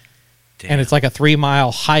 Damn. And it's like a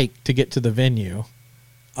 3-mile hike to get to the venue.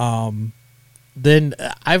 Then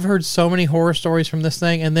I've heard so many horror stories from this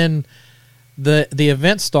thing, and then the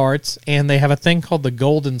event starts, and they have a thing called the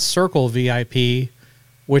Golden Circle VIP,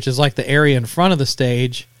 which is like the area in front of the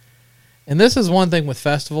stage. And this is one thing with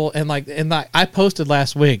festival, and I posted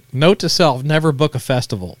last week, note to self, never book a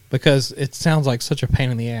festival, because it sounds like such a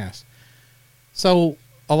pain in the ass. So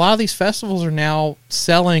a lot of these festivals are now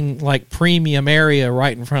selling like premium area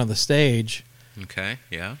right in front of the stage. Okay,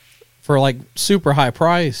 yeah. For like super high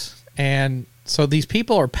price. And so these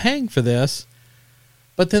people are paying for this,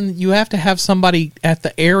 but then you have to have somebody at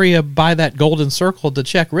the area by that Golden Circle to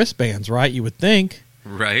check wristbands, right? You would think.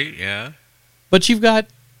 Right, yeah. But you've got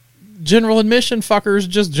general admission fuckers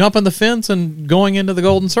just jumping the fence and going into the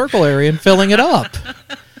Golden Circle area and filling it up.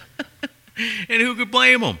 And who could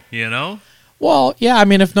blame them, you know? Well, yeah, I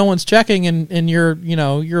mean, if no one's checking and you're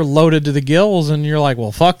loaded to the gills and you're like,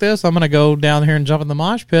 well, fuck this, I'm going to go down here and jump in the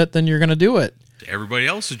mosh pit, then you're going to do it. Everybody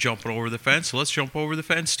else is jumping over the fence, so let's jump over the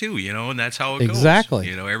fence too, you know, and that's how it goes. Exactly.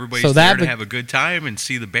 You know, everybody's there to have a good time and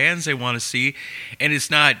see the bands they want to see, and it's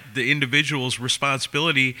not the individual's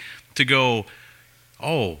responsibility to go,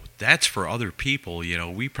 oh, that's for other people, you know,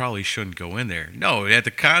 we probably shouldn't go in there. No, at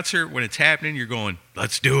the concert, when it's happening, you're going,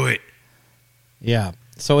 let's do it. Yeah.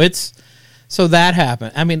 So that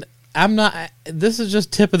happened. I mean, this is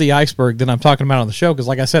just tip of the iceberg that I'm talking about on the show, because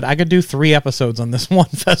like I said, I could do 3 episodes on this one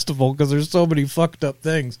festival because there's so many fucked up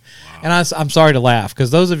things. Wow. And I'm sorry to laugh, because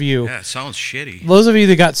those of you... Yeah, it sounds shitty. Those of you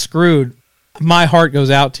that got screwed, my heart goes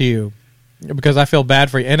out to you because I feel bad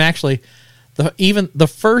for you. And actually, even the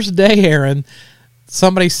first day, Aaron,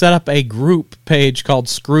 somebody set up a group page called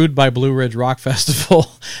Screwed by Blue Ridge Rock Festival,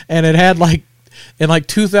 and it had like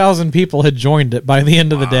 2,000 people had joined it by the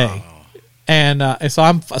end of the day. And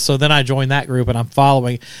so then I joined that group and I'm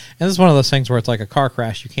following. And this is one of those things where it's like a car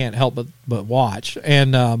crash. You can't help but watch.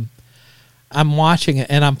 And I'm watching it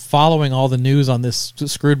and I'm following all the news on this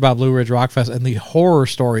Screwed by Blue Ridge Rock Fest. And the horror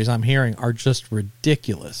stories I'm hearing are just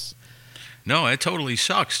ridiculous. No, it totally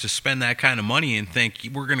sucks to spend that kind of money and think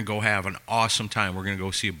we're going to go have an awesome time. We're going to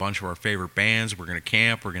go see a bunch of our favorite bands. We're going to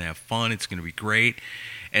camp. We're going to have fun. It's going to be great.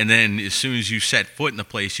 And then as soon as you set foot in the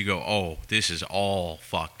place, you go, oh, this is all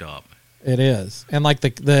fucked up. It is. And like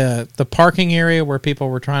the parking area where people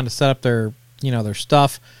were trying to set up their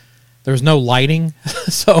stuff, there's no lighting.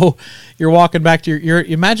 So you're walking back to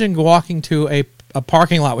imagine walking to a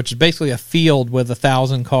parking lot, which is basically a field with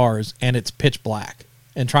 1,000 cars, and it's pitch black,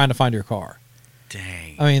 and trying to find your car.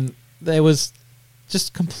 Dang. I mean, it was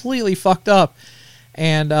just completely fucked up.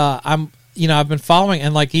 And I've been following,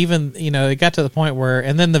 and like even, it got to the point where,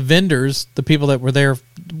 and then the vendors, the people that were there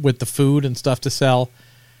with the food and stuff to sell,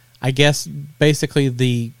 I guess basically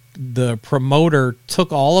the promoter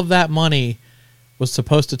took all of that money, was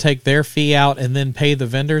supposed to take their fee out and then pay the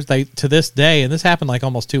vendors. They, to this day, and this happened like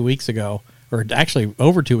almost 2 weeks ago, or actually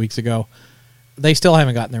over 2 weeks ago, they still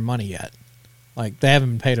haven't gotten their money yet. Like, they haven't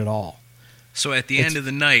been paid at all. So at the end of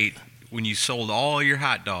the night, when you sold all your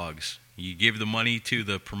hot dogs, you give the money to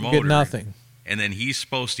the promoter. You get nothing. And then he's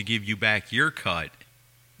supposed to give you back your cut.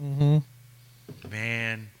 Mm-hmm.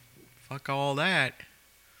 Man, fuck all that.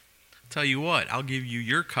 Tell you what, I'll give you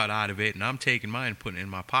your cut out of it, and I'm taking mine and putting it in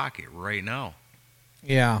my pocket right now.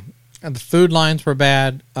 Yeah, and the food lines were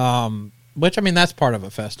bad, which, I mean, that's part of a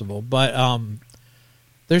festival, but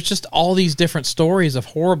there's just all these different stories of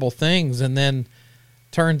horrible things, and then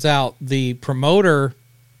turns out the promoter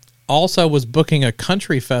also was booking a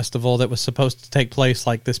country festival that was supposed to take place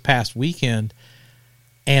like this past weekend,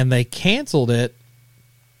 and they canceled it.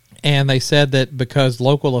 And they said that because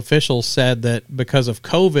local officials said that because of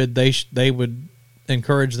COVID, they would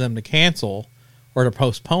encourage them to cancel or to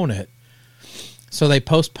postpone it. So they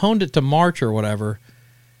postponed it to March or whatever,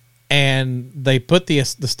 and they put the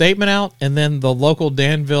statement out, and then the local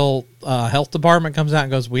Danville health department comes out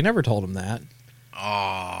and goes, we never told them that.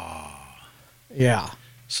 Oh. Yeah.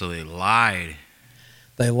 So they lied.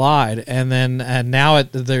 They lied, and now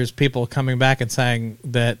there's people coming back and saying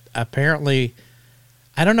that apparently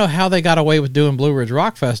I don't know how they got away with doing Blue Ridge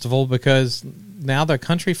Rock Festival, because now the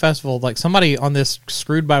country festival, like somebody on this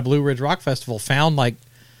Screwed by Blue Ridge Rock Festival found like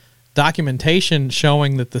documentation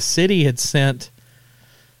showing that the city had sent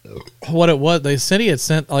what it was. The city had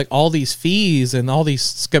sent like all these fees and all these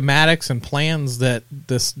schematics and plans that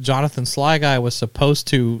this Jonathan Sly guy was supposed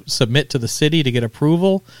to submit to the city to get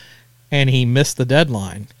approval, and he missed the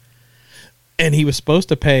deadline. And he was supposed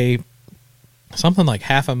to pay something like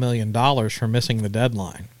 $500,000 for missing the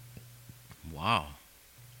deadline. Wow.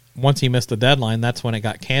 Once he missed the deadline, that's when it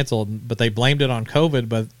got canceled. But they blamed it on COVID,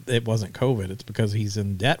 but it wasn't COVID. It's because he's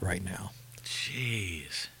in debt right now.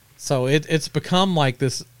 Jeez. So it's become like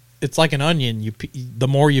this. It's like an onion. The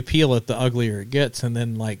more you peel it, the uglier it gets, and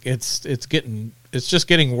then like it's just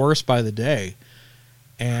getting worse by the day.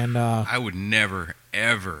 And I would never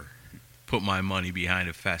ever put my money behind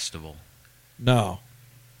a festival. No.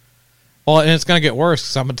 Well, and it's going to get worse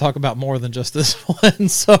because I'm going to talk about more than just this one.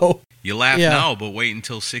 So you laugh now, but wait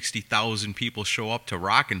until 60,000 people show up to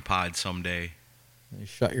Rockin' Pod someday. You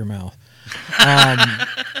shut your mouth.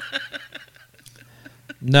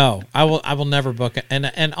 No, I will never book it.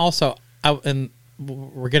 And also, and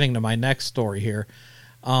we're getting to my next story here.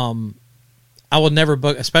 I will never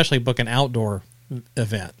book, especially book an outdoor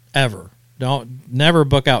event ever. Never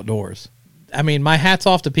book outdoors. I mean, my hat's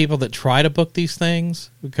off to people that try to book these things,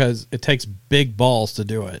 because it takes big balls to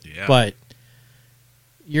do it. Yeah. But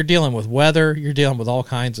you're dealing with weather. You're dealing with all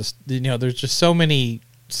kinds of, there's just so many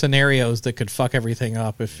scenarios that could fuck everything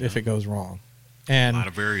up if it goes wrong. And a lot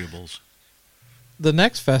of variables. The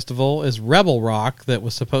next festival is Rebel Rock, that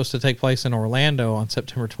was supposed to take place in Orlando on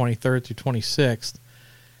September 23rd through 26th.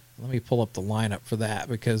 Let me pull up the lineup for that,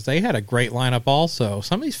 because they had a great lineup also.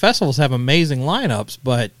 Some of these festivals have amazing lineups,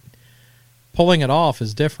 but pulling it off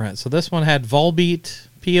is different. So this one had Volbeat,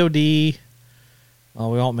 POD. Oh,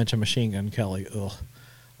 we won't mention Machine Gun Kelly.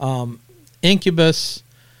 Incubus,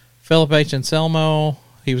 Philip H. Anselmo.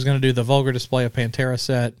 He was going to do the Vulgar Display of Pantera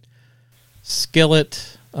set.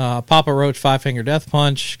 Skillet, Papa Roach, Five Finger Death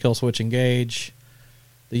Punch, Killswitch Engage.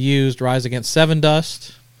 The Used, Rise Against Seven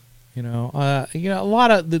Dust. A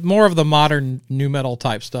lot of more of the modern nu metal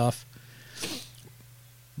type stuff.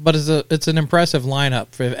 But it's an impressive lineup.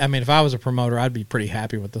 If I was a promoter, I'd be pretty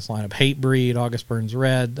happy with this lineup. Hatebreed, August Burns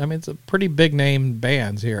Red. I mean, it's a pretty big name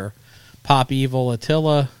bands here. Pop Evil,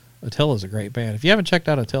 Attila. Attila's a great band. If you haven't checked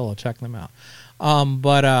out Attila, check them out.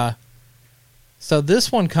 So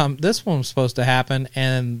this one was supposed to happen,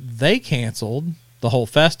 and they canceled the whole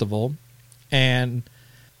festival. And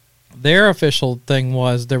their official thing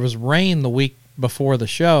was there was rain the week before the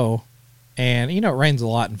show, and it rains a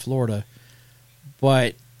lot in Florida.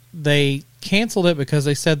 But they canceled it because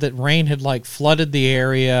they said that rain had like flooded the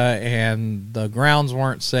area and the grounds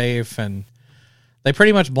weren't safe, and they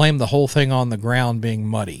pretty much blamed the whole thing on the ground being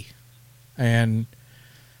muddy. And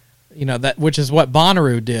that, which is what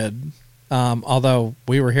Bonnaroo did. Although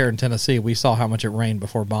we were here in Tennessee, we saw how much it rained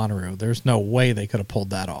before Bonnaroo. There's no way they could have pulled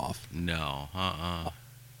that off. No.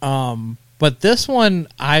 But this one,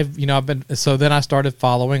 so then I started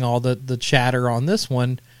following all the chatter on this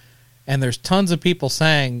one. And there's tons of people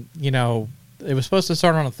saying, it was supposed to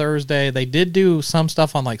start on a Thursday. They did do some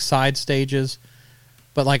stuff on like side stages,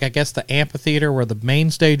 but like I guess the amphitheater where the main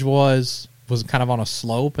stage was kind of on a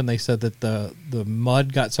slope, and they said that the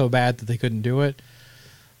mud got so bad that they couldn't do it.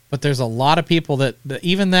 But there's a lot of people that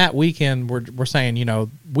even that weekend were saying,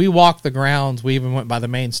 we walked the grounds, we even went by the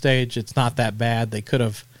main stage. It's not that bad. They could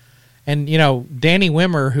have. And, Danny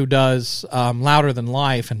Wimmer, who does Louder Than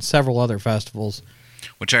Life and several other festivals.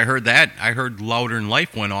 Which I heard Louder Than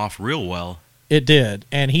Life went off real well. It did.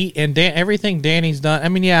 And everything Danny's done,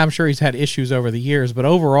 I'm sure he's had issues over the years, but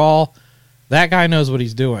overall, that guy knows what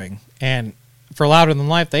he's doing. And for Louder Than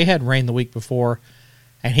Life, they had rain the week before,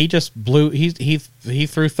 and he just blew, he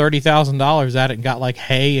threw $30,000 at it and got like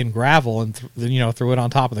hay and gravel and threw it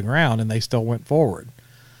on top of the ground, and they still went forward.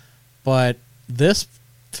 But this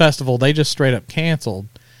festival, they just straight up canceled.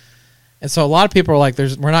 And so a lot of people are like,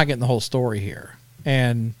 we're not getting the whole story here.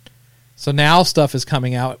 And so now stuff is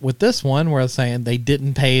coming out with this one where they're saying they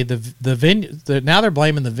didn't pay the venue. Now they're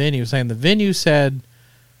blaming the venue, saying the venue said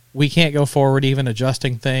we can't go forward, even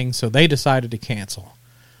adjusting things, so they decided to cancel.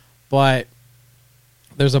 But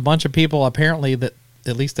there's a bunch of people apparently that,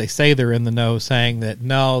 at least they say they're in the know, saying that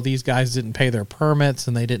no, these guys didn't pay their permits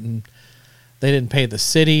and they didn't pay the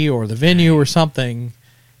city or the venue or something,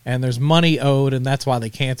 and there's money owed, and that's why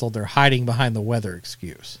they canceled. They're hiding behind the weather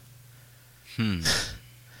excuse.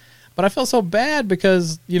 But I feel so bad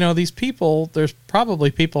because, these people, there's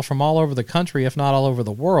probably people from all over the country, if not all over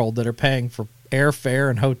the world, that are paying for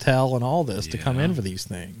airfare and hotel and all this to come in for these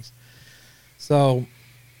things. So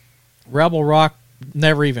Rebel Rock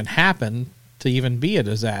never even happened to even be a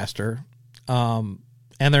disaster, and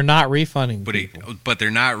they're not refunding people. But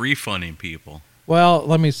they're not refunding people. Well,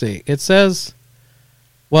 let me see. It says,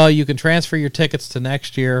 well, you can transfer your tickets to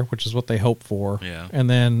next year, which is what they hope for. Yeah. And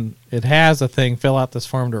then it has a thing, fill out this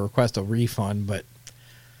form to request a refund, but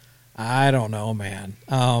I don't know, man.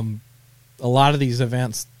 A lot of these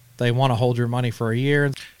events, they want to hold your money for a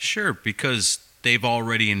year. Sure, because they've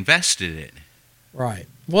already invested it. Right.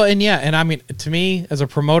 Well, and I mean, to me, as a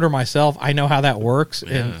promoter myself, I know how that works,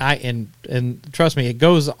 Yeah. and trust me, it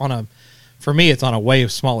goes on for me, it's on a way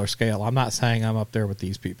smaller scale. I'm not saying I'm up there with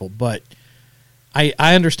these people, but I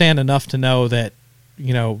understand enough to know that,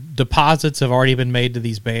 deposits have already been made to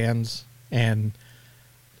these bands, and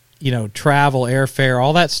travel, airfare,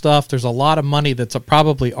 all that stuff. There's a lot of money that's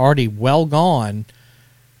probably already well gone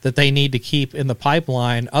that they need to keep in the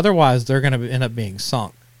pipeline. Otherwise, they're going to end up being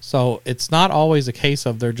sunk. So it's not always a case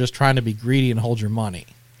of they're just trying to be greedy and hold your money.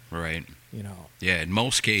 Right. Yeah, in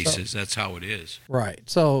most cases, that's how it is. Right.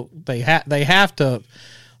 So they have to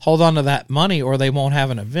hold on to that money or they won't have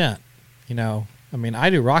an event. I mean, I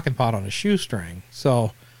do Rockin' Pod on a shoestring.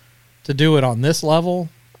 So to do it on this level,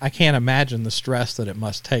 I can't imagine the stress that it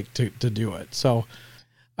must take to do it. So,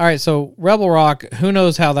 all right, so Rebel Rock, who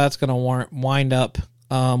knows how that's going to wind up.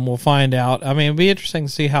 We'll find out. I mean, it'll be interesting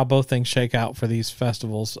to see how both things shake out for these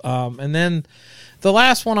festivals. And then the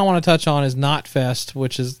last one I want to touch on is Knotfest,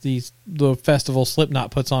 which is the festival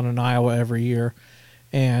Slipknot puts on in Iowa every year.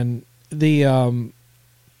 And the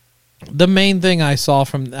main thing I saw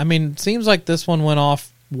it seems like this one went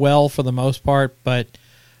off well for the most part, but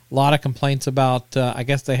a lot of complaints about, I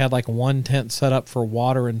guess they had like one tent set up for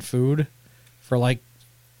water and food for like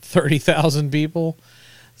 30,000 people.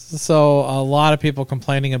 So a lot of people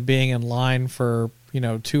complaining of being in line for,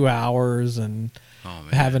 2 hours and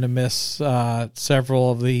having to miss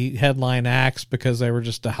several of the headline acts because they were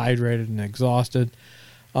just dehydrated and exhausted.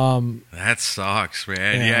 That sucks,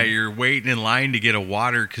 man. Yeah, you're waiting in line to get a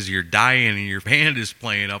water because you're dying and your band is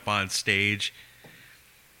playing up on stage.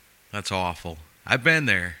 That's awful. I've been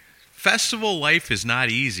there. Festival life is not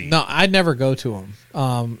easy. No, I'd never go to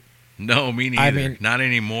them. No, me neither. Not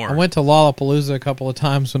anymore. I went to Lollapalooza a couple of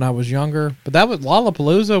times when I was younger, but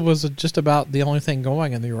Lollapalooza was just about the only thing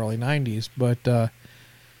going in the early 90s. But the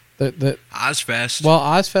Ozfest. Well,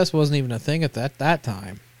 Ozfest wasn't even a thing at that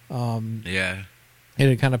time. Yeah. It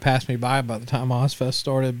had kind of passed me by the time Ozfest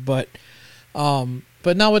started. But no,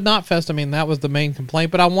 with Knotfest, that was the main complaint.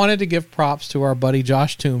 But I wanted to give props to our buddy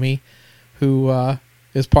Josh Toomey, who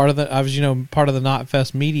is part of the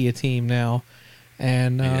Knotfest media team now.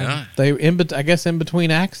 And I guess in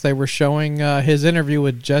between acts, they were showing his interview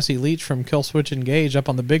with Jesse Leach from Killswitch Engage up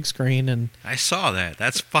on the big screen, and I saw that.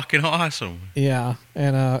 That's fucking awesome. Yeah,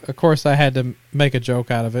 and of course I had to make a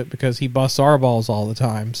joke out of it because he busts our balls all the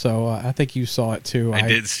time. So I think you saw it too. I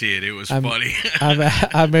did see it. It was funny.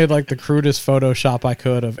 I made like the crudest Photoshop I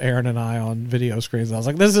could of Aaron and I on video screens. I was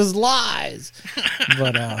like, "This is lies,"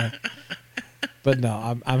 But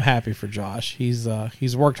no, I'm happy for Josh. He's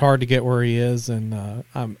worked hard to get where he is, and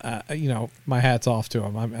my hat's off to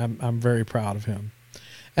him. I'm very proud of him.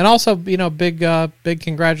 And also, big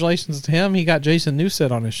congratulations to him. He got Jason Newsted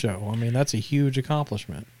on his show. That's a huge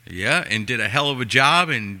accomplishment. Yeah, and did a hell of a job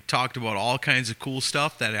and talked about all kinds of cool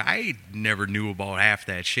stuff that I never knew about half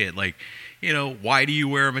that shit. Like, why do you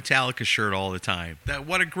wear a Metallica shirt all the time?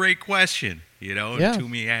 What a great question, and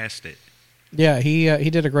Toomey asked it. Yeah, he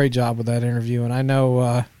did a great job with that interview, and I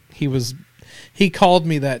know he called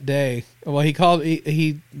me that day. Well, he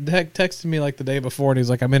texted me like the day before, and he's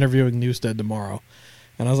like, "I'm interviewing Newsted tomorrow,"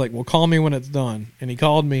 and I was like, "Well, call me when it's done." And he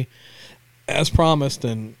called me as promised,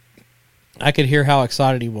 and I could hear how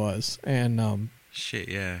excited he was. And shit,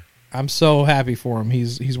 yeah, I'm so happy for him.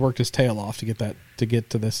 He's worked his tail off to get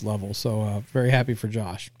to this level. So very happy for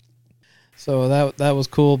Josh. So that was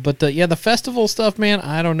cool. But the festival stuff, man,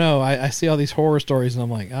 I don't know. I see all these horror stories, and I'm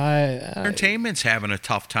like, Entertainment's having a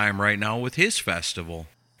tough time right now with his festival.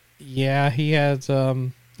 Yeah, he has,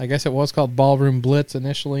 I guess it was called Ballroom Blitz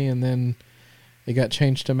initially, and then it got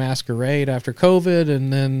changed to Masquerade after COVID,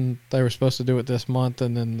 and then they were supposed to do it this month,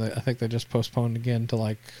 and then I think they just postponed again to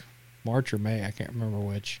like March or May. I can't remember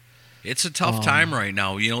which. It's a tough time right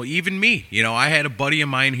now. Even me. I had a buddy of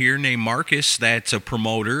mine here named Marcus that's a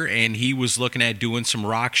promoter, and he was looking at doing some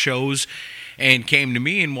rock shows and came to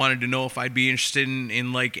me and wanted to know if I'd be interested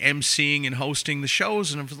in like emceeing and hosting the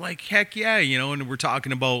shows. And I was like, heck yeah, and we're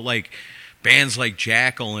talking about like bands like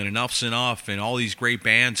Jackal and Enough's Enough and all these great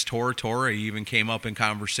bands. Tora even came up in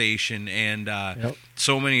conversation, and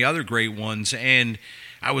so many other great ones. And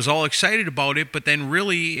I was all excited about it, but then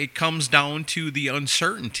really it comes down to the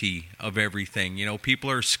uncertainty of everything. You know,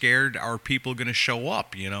 people are scared. Are people going to show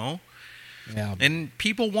up, you know? Yeah. And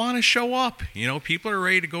people want to show up. You know, people are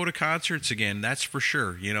ready to go to concerts again. That's for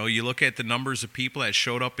sure. You know, you look at the numbers of people that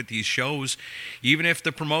showed up at these shows. Even if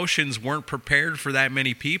the promotions weren't prepared for that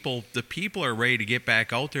many people, the people are ready to get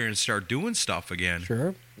back out there and start doing stuff again.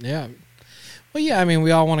 Sure. Yeah. Well, yeah, I mean,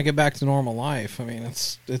 we all want to get back to normal life. I mean,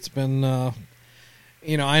 it's been,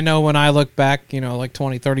 you know, I know when I look back, you know, like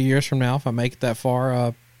 20, 30 years from now, if I make it that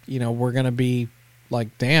far, you know, we're going to be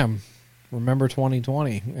like, damn, remember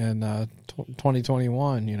 2020 and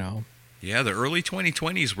 2021, you know. Yeah, the early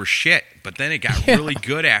 2020s were shit, but then it got really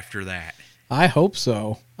good after that. I hope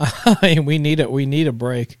so. I mean, we need it. We need a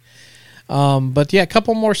break. But yeah, a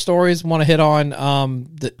couple more stories I want to hit on.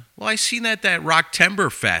 Well, I seen that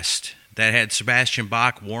Rocktoberfest that had Sebastian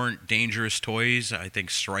Bach, Warrant, Dangerous Toys, I think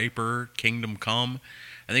Striper, Kingdom Come.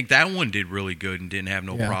 I think that one did really good and didn't have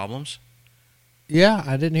no problems. Yeah,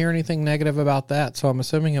 I didn't hear anything negative about that, so I'm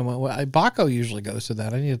assuming him. Baco usually goes to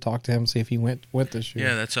that. I need to talk to him, see if he went this year.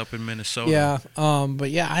 Yeah, that's up in Minnesota. Yeah, but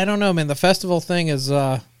yeah, I don't know, man. The festival thing is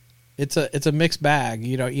it's a mixed bag.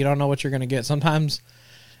 You don't know what you're going to get. Sometimes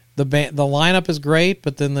the lineup is great,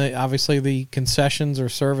 but then obviously the concessions or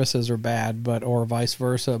services are bad, or vice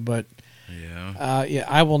versa. But yeah,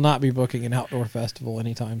 I will not be booking an outdoor festival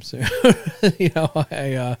anytime soon. You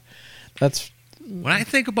know, that's. When I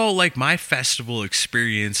think about like my festival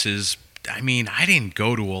experiences, I mean, I didn't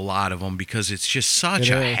go to a lot of them because it's just such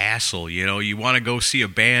a hassle. You know, you want to go see a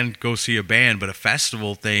band, but a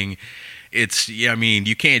festival thing, I mean,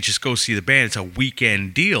 you can't just go see the band. It's a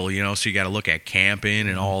weekend deal, you know, so you got to look at camping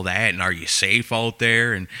and all that, and are you safe out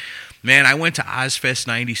there? And man, I went to Ozfest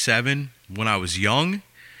 97 when I was young,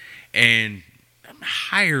 and I'm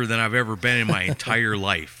higher than I've ever been in my entire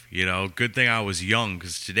life. You know, good thing I was young,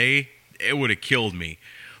 because today it would have killed me.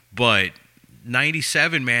 But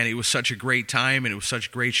 97, man, it was such a great time, and it was such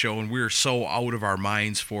a great show, and we were so out of our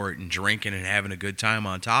minds for it and drinking and having a good time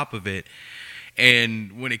on top of it.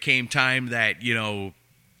 And when it came time that, you know,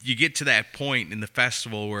 you get to that point in the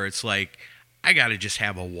festival where it's like, I got to just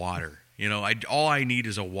have a water. You know, all I need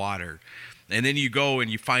is a water. And then you go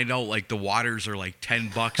and you find out, like, the waters are like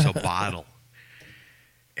 $10 a bottle.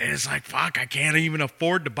 And it's like, fuck, I can't even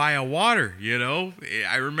afford to buy a water, you know?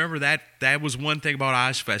 I remember that was one thing about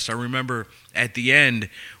Ozfest. I remember at the end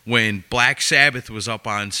when Black Sabbath was up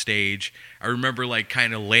on stage, I remember like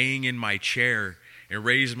kind of laying in my chair and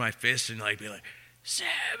raising my fist and like be like,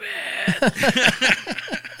 Sabbath!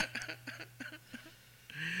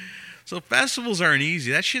 So festivals aren't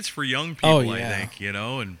easy. That shit's for young people, I think, you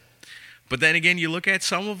know? But then again, you look at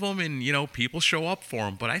some of them and, you know, people show up for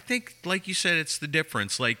them. But I think, like you said, it's the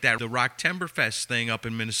difference. Like the Rocktoberfest thing up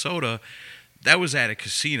in Minnesota, that was at a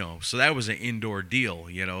casino. So that was an indoor deal,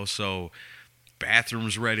 you know. So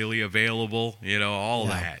bathrooms readily available, you know, all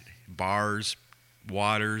that. Bars,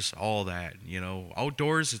 waters, all that, you know.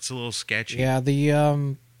 Outdoors, it's a little sketchy. Yeah,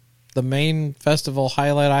 the main festival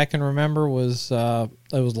highlight I can remember was it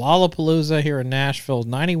was Lollapalooza here in Nashville,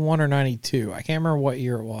 91 or 92. I can't remember what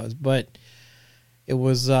year it was, but it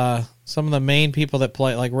was some of the main people that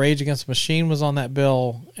play, like Rage Against the Machine was on that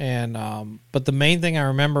bill, and but the main thing I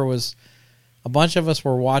remember was a bunch of us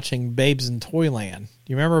were watching Babes in Toyland.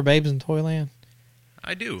 Do you remember Babes in Toyland?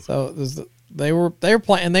 I do. So they were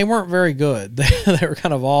playing, and they weren't very good. They were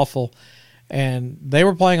kind of awful, and they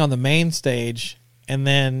were playing on the main stage. And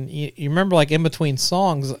then you remember, like, in between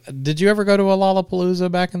songs, did you ever go to a Lollapalooza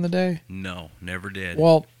back in the day? No, never did.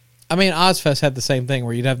 Well, I mean, Ozfest had the same thing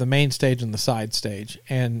where you'd have the main stage and the side stage,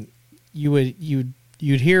 and you could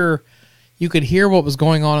hear what was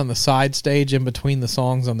going on the side stage in between the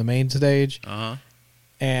songs on the main stage. Uh-huh.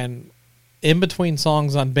 And in between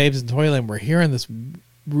songs on Babes in Toyland, we're hearing this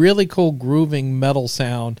really cool grooving metal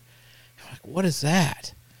sound. I'm like, what is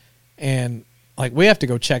that? And like, we have to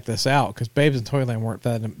go check this out because Babes in Toyland weren't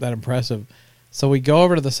that impressive. So we go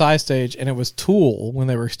over to the side stage, and it was Tool when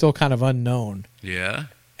they were still kind of unknown. Yeah.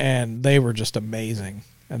 And they were just amazing.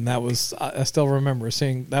 And that was, I still remember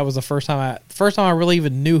seeing, that was the first time I really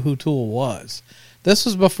even knew who Tool was. This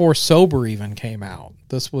was before Sober even came out.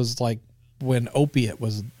 This was like when Opiate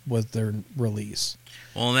was their release.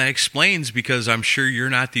 Well, and that explains, because I'm sure you're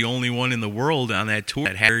not the only one in the world on that tour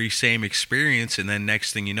that had the very same experience, and then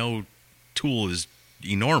next thing you know, Tool is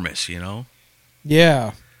enormous, you know?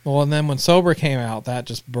 Yeah. Well, and then when Sober came out, that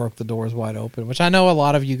just broke the doors wide open, which I know a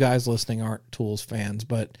lot of you guys listening aren't Tool's fans,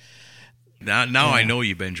 but... Now yeah. I know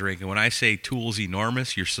you've been drinking. When I say Tool's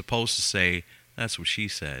enormous, you're supposed to say, that's what she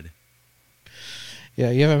said. Yeah,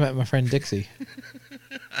 you haven't met my friend Dixie.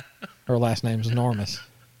 Her last name's Enormous.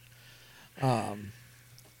 Oh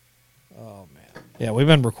man, yeah, we've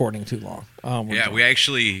been recording too long. We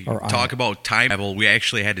actually talk about time travel. We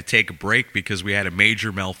actually had to take a break because we had a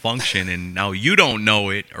major malfunction, and now you don't know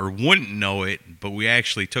it or wouldn't know it, but we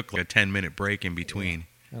actually took like a 10-minute break in between.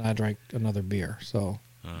 And I drank another beer, so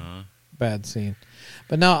bad scene.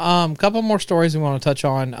 But now, a couple more stories we want to touch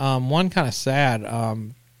on. One kind of sad.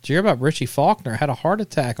 Did you hear about Richie Faulkner had a heart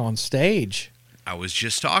attack on stage? I was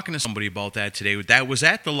just talking to somebody about that today. That was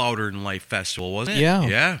at the Louder Than Life Festival, wasn't it?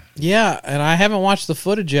 Yeah, and I haven't watched the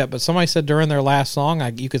footage yet, but somebody said during their last song,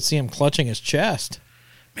 you could see him clutching his chest.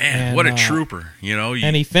 Man, and what a trooper, you know.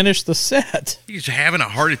 And he finished the set. He's having a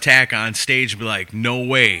heart attack on stage and be like, no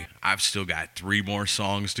way, I've still got 3 more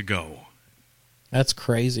songs to go. That's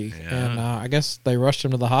crazy. Yeah. And I guess they rushed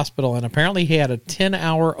him to the hospital, and apparently he had a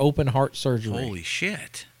 10-hour open heart surgery. Holy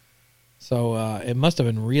shit. So it must have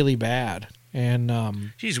been really bad.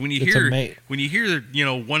 And geez, when you hear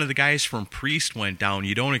one of the guys from Priest went down,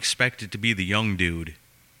 you don't expect it to be the young dude.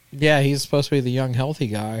 Yeah, he's supposed to be the young, healthy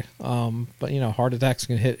guy. But heart attacks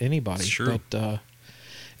can hit anybody. It's true. But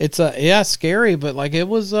it's scary. But like it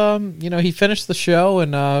was, he finished the show,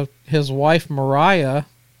 and his wife Mariah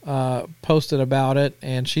posted about it,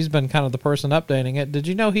 and she's been kind of the person updating it. Did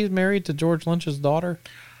you know he's married to George Lynch's daughter?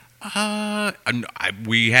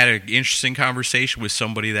 We had an interesting conversation with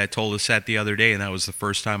somebody that told us that the other day, and that was the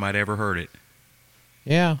first time I'd ever heard it.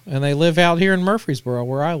 Yeah, and they live out here in Murfreesboro,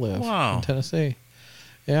 where I live, in Tennessee.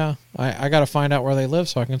 Yeah, I got to find out where they live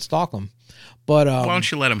so I can stalk them. But why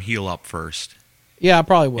don't you let them heal up first? Yeah, I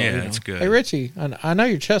probably will. Yeah, that's good. Hey, Richie, I know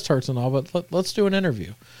your chest hurts and all, but let's do an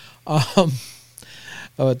interview.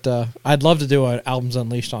 But I'd love to do an Albums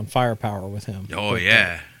Unleashed on Firepower with him. Oh,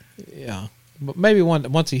 yeah. Yeah. But maybe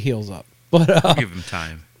once he heals up. But give him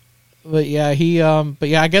time. But yeah,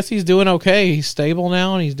 I guess he's doing okay. He's stable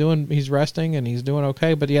now, and he's resting, and he's doing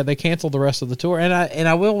okay. But yeah, they canceled the rest of the tour. And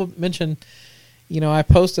I will mention, I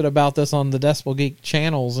posted about this on the Decibel Geek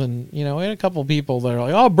channels, and we had a couple people that are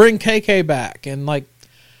like, "Oh, bring KK back," and like,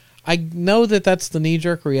 I know that's the knee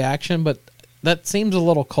jerk reaction, but that seems a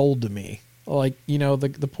little cold to me. Like,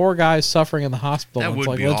 the poor guy's suffering in the hospital. That would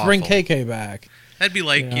like, be let's awful. bring KK back. That'd be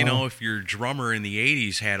like, if your drummer in the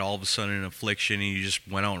 80s had all of a sudden an affliction and you just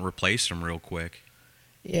went out and replaced him real quick.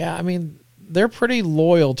 Yeah, I mean, they're pretty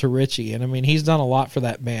loyal to Richie, and I mean, he's done a lot for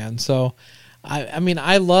that band. So,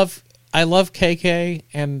 I love KK,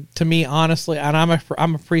 and to me, honestly, and I'm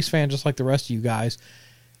a Priest fan just like the rest of you guys.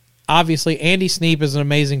 Obviously, Andy Sneap is an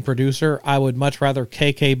amazing producer. I would much rather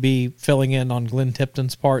KK be filling in on Glenn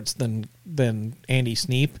Tipton's parts than Andy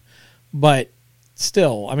Sneap. But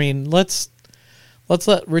still, I mean, let's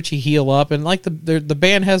let Richie heal up. And like the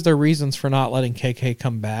band has their reasons for not letting KK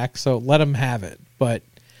come back, so let him have it. But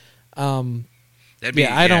and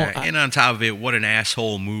on top of it, what an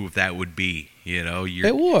asshole move that would be. It would.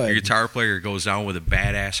 Your guitar player goes down with a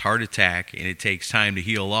badass heart attack, and it takes time to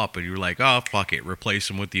heal up, and you're like, oh, fuck it,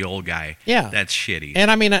 replace him with the old guy. Yeah. That's shitty.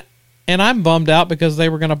 And I mean, I'm bummed out because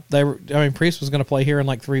Priest was going to play here in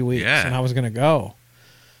like 3 weeks, and I was going to go.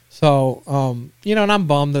 So, and I'm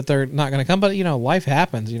bummed that they're not going to come, but, life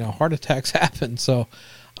happens, heart attacks happen. So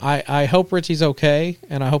I hope Richie's okay,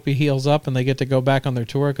 and I hope he heals up and they get to go back on their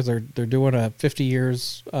tour because they're doing a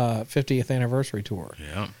 50th anniversary tour.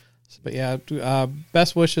 Yeah. But yeah,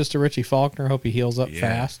 best wishes to Richie Faulkner. Hope he heals up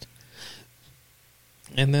fast.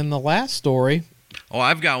 And then the last story. Oh,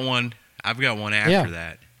 I've got one after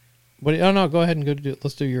that. But no, go ahead and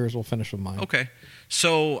let's do yours. We'll finish with mine. Okay.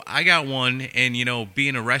 So I got one, and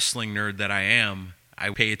being a wrestling nerd that I am, I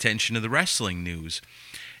pay attention to the wrestling news.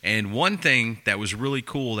 And one thing that was really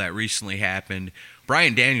cool that recently happened,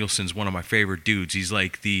 Bryan Danielson's one of my favorite dudes. He's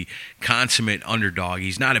like the consummate underdog.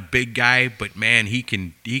 He's not a big guy, but man, he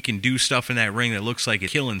can do stuff in that ring that looks like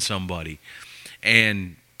it's killing somebody.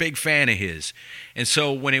 And big fan of his. And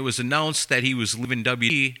so when it was announced that he was leaving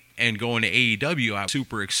WWE and going to AEW, I was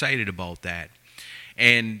super excited about that.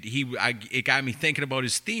 And it got me thinking about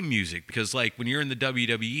his theme music, because like when you're in the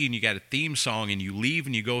WWE and you got a theme song and you leave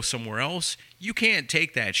and you go somewhere else, you can't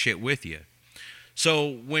take that shit with you. So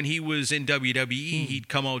when he was in WWE, he'd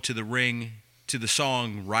come out to the ring to the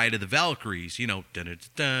song Ride of the Valkyries,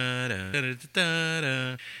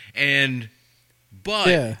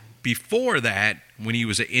 but before that, when he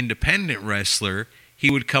was an independent wrestler, he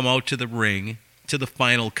would come out to the ring to the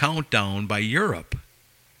Final Countdown by Europe.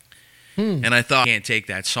 And I thought, I can't take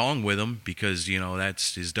that song with him because,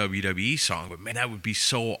 that's his WWE song. But, man, that would be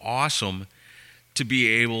so awesome to be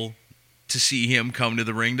able to see him come to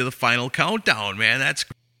the ring to the Final Countdown, man.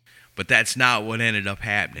 But that's not what ended up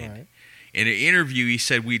happening. Right. In an interview, he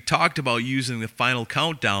said, we talked about using the Final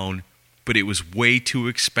Countdown, but it was way too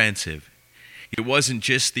expensive. it wasn't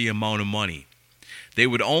just the amount of money. They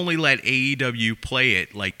would only let AEW play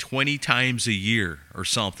it like 20 times a year or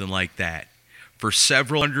something like that. For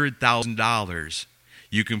several $100,000,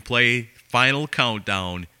 you can play Final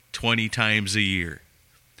Countdown 20 times a year.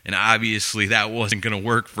 And obviously that wasn't going to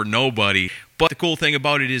work for nobody. But the cool thing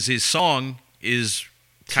about it is his song is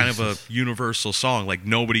kind of a universal song. Like,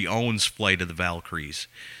 nobody owns Flight of the Valkyries.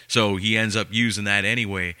 So he ends up using that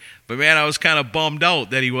anyway. But, man, I was kind of bummed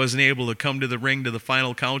out that he wasn't able to come to the ring to the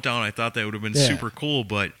Final Countdown. I thought that would have been super cool.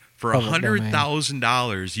 But for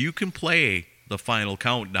 $100,000, you can play the Final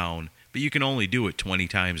Countdown, but you can only do it 20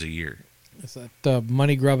 times a year. Is that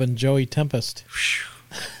money-grubbing Joey Tempest?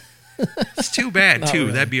 It's too bad, too.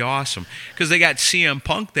 Really. That'd be awesome. Because they got CM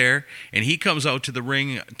Punk there, and he comes out to the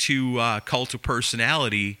ring to Cult of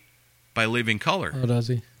Personality by Living Color. Oh, does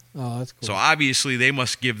he? Oh, that's cool. So obviously they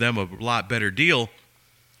must give them a lot better deal,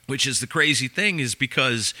 which is the crazy thing, is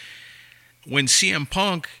because when CM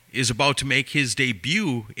Punk is about to make his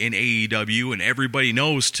debut in AEW and everybody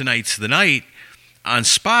knows tonight's the night, on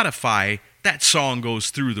Spotify, that song goes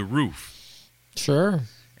through the roof. Sure.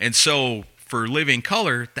 And so for Living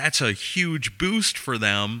Color, that's a huge boost for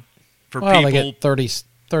them. They get 30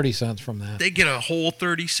 cents from that. They get a whole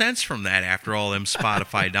 30 cents from that after all them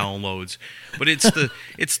Spotify downloads. But it's the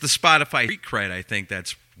Spotify street cred, I think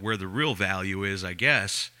that's where the real value is, I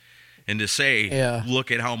guess. And to say,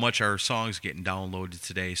 look at how much our song's getting downloaded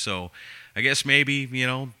today. So I guess maybe,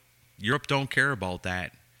 Europe don't care about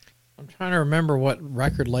that. I'm trying to remember what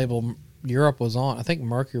record label Europe was on. I think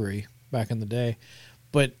Mercury back in the day.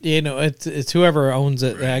 But, it's whoever owns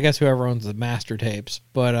it. Right. I guess whoever owns the master tapes.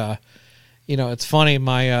 But, it's funny.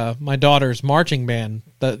 My daughter's marching band,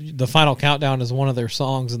 the Final Countdown is one of their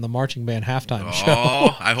songs in the marching band halftime show.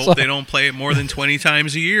 Oh, I hope they don't play it more than 20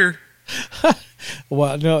 times a year.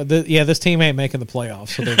 Well, no, this team ain't making the playoffs,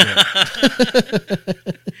 so they're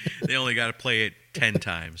good. They only got to play it 10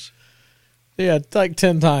 times. Yeah, it's like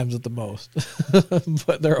 10 times at the most,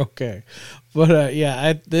 but they're okay. But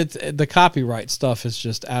the copyright stuff is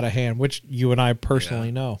just out of hand, which you and I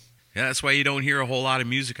personally know. Yeah, that's why you don't hear a whole lot of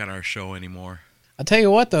music on our show anymore. I'll tell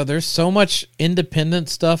you what, though, there's so much independent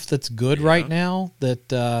stuff that's good right now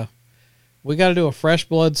that we got to do a Fresh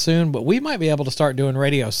Blood soon, but we might be able to start doing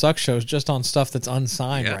Radio Suck shows just on stuff that's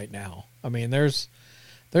unsigned right now. I mean, there's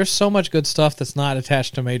so much good stuff that's not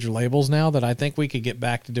attached to major labels now that I think we could get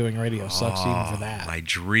back to doing Radio Sucks even for that. My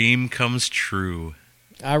dream comes true.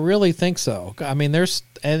 I really think so. I mean,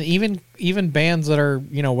 and even bands that are,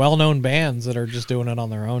 well-known bands that are just doing it on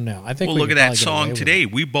their own now. I think. Well, look at that song today.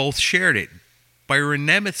 We both shared it. Byron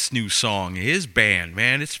Nemeth's new song, his band,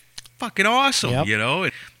 man, it's fucking awesome.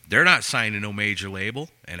 Yep. They're not signed to no major label,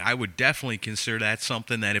 and I would definitely consider that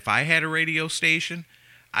something that if I had a radio station,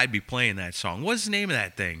 I'd be playing that song. What's the name of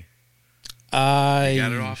that thing? You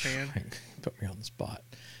got it offhand? Put me on the spot.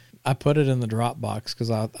 I put it in the Dropbox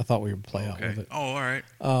because I thought we would play out with it. Oh, all right.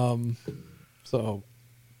 So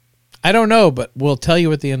I don't know, but we'll tell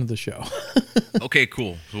you at the end of the show. Okay,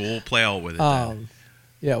 cool. So we'll play out with it then.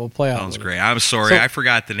 Yeah, we'll play out. Sounds great. I'm sorry, I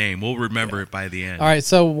forgot the name. We'll remember it by the end. All right,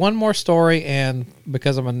 so one more story, and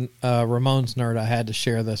because I'm a Ramones nerd, I had to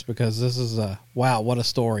share this because this is wow, what a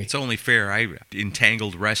story. It's only fair. I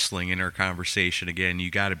entangled wrestling in our conversation again.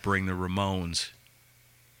 You got to bring the Ramones.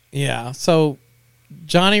 Yeah, so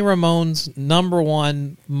Johnny Ramone's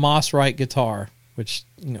 #1 Moss Wright guitar, which,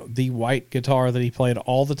 the white guitar that he played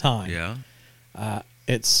all the time. Yeah.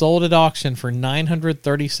 It sold at auction for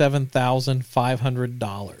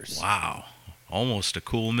 $937,500. Wow. Almost a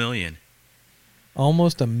cool million.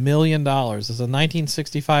 Almost $1 million. It's a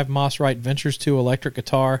 1965 Moss Wright Ventures 2 electric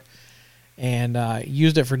guitar, and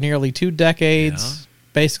used it for nearly 2 decades. Yeah.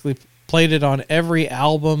 Basically played it on every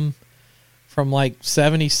album from like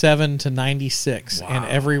 77 to 96 and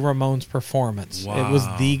every Ramones performance. Wow. It was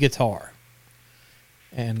the guitar.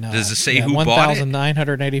 And does it say who bought it?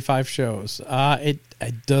 1,985 shows. It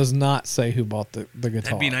does not say who bought the guitar.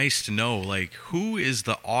 That'd be nice to know. Like, who is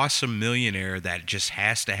the awesome millionaire that just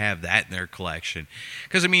has to have that in their collection?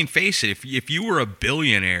 Because, I mean, face it, if you were a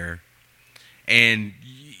billionaire and,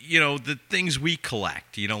 the things we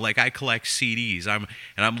collect, like I collect CDs, I'm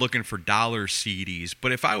looking for dollar CDs.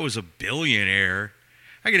 But if I was a billionaire,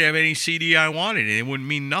 I could have any CD I wanted and it wouldn't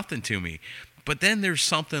mean nothing to me. But then there's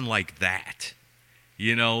something like that.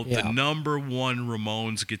 The #1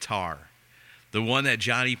 Ramones guitar. The one that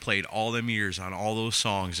Johnny played all them years on all those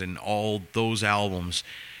songs and all those albums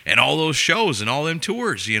and all those shows and all them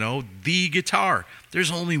tours, the guitar. There's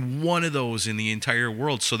only one of those in the entire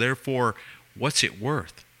world. So therefore, what's it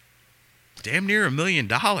worth? Damn near $1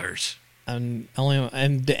 million. And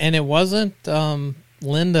it wasn't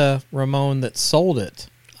Linda Ramone that sold it.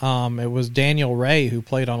 It was Daniel Ray, who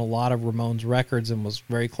played on a lot of Ramones records and was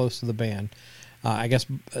very close to the band. I guess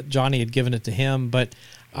Johnny had given it to him, but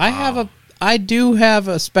I do have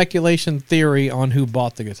a speculation theory on who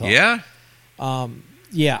bought the guitar. Yeah?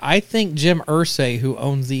 Yeah, I think Jim Irsay, who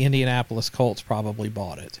owns the Indianapolis Colts, probably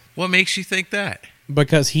bought it. What makes you think that?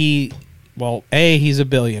 Because A, he's a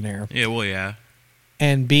billionaire. Yeah, well, yeah.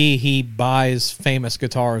 And B, he buys famous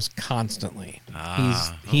guitars constantly.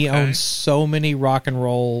 He owns so many rock and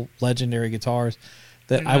roll legendary guitars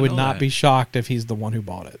that I would not be shocked if he's the one who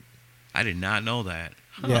bought it. I did not know that.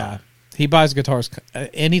 Huh. Yeah. He buys guitars.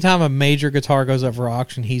 Anytime a major guitar goes up for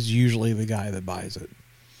auction, he's usually the guy that buys it.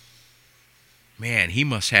 Man, he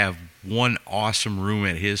must have one awesome room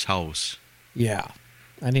at his house. Yeah.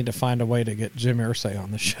 I need to find a way to get Jim Irsay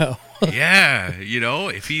on the show. Yeah,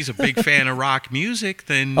 if he's a big fan of rock music,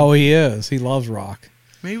 then... Oh, he is. He loves rock.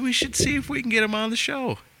 Maybe we should see if we can get him on the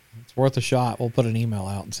show. It's worth a shot. We'll put an email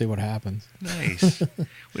out and see what happens. Nice.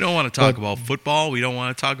 We don't want to talk about football. We don't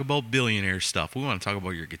want to talk about billionaire stuff. We want to talk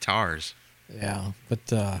about your guitars. Yeah,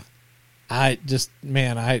 but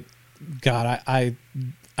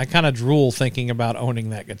I kind of drool thinking about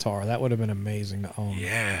owning that guitar. That would have been amazing to own.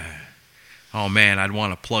 Yeah. Oh, man, I'd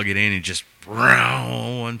want to plug it in and just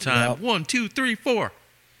one time. Yep. 1, 2, 3, 4.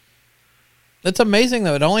 It's amazing,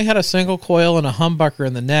 though. It only had a single coil and a humbucker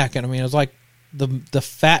in the neck. And, I mean, it was like the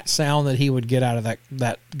fat sound that he would get out of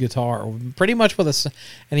that guitar. Pretty much and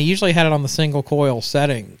he usually had it on the single coil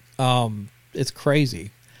setting. It's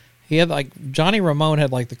crazy. He had, Johnny Ramone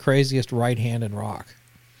had, the craziest right hand in rock.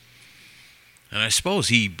 And I suppose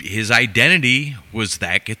his identity was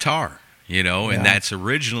that guitar, and that's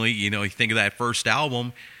originally, you think of that first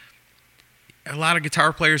album, a lot of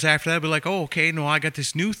guitar players after that would be like, oh, okay, no, I got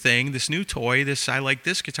this new thing, this new toy, I like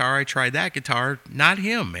this guitar, I tried that guitar. Not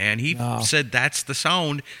him, man. He said that's the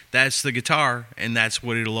sound, that's the guitar, and that's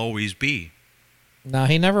what it'll always be. No,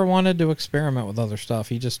 he never wanted to experiment with other stuff.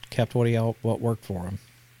 He just kept what worked for him.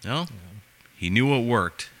 No, he knew what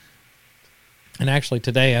worked. And actually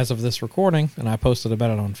today, as of this recording, and I posted about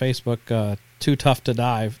it on Facebook, Too Tough to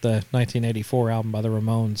Dive, the 1984 album by the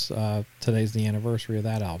Ramones, today's the anniversary of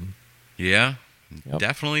that album. Yeah,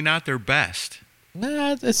 Definitely not their best.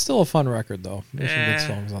 Nah, it's still a fun record, though. There's some good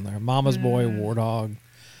songs on there. Mama's Boy, War Dog.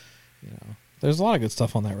 There's a lot of good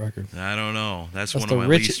stuff on that record. I don't know. That's one of my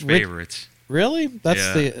least favorites. Really?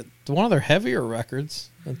 That's one of their heavier records.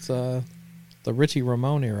 It's the Richie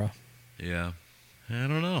Ramone era. Yeah. I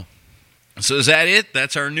don't know. So is that it?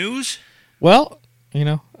 That's our news? Well,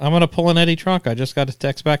 I'm going to pull an Eddie Trunk. I just got a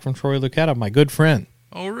text back from Troy Lucetta, my good friend.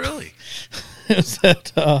 Oh, really? It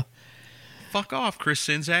said, fuck off, Chris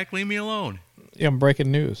Czynszak. Leave me alone. Yeah, I'm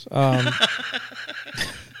breaking news.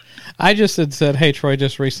 I just had said, hey, Troy,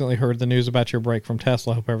 just recently heard the news about your break from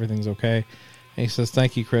Tesla. Hope everything's okay. And he says,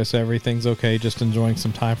 thank you, Chris. Everything's okay. Just enjoying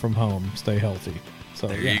some time from home. Stay healthy. So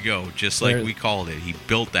there you go. Just like we called it. He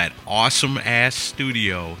built that awesome-ass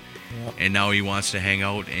studio, and now he wants to hang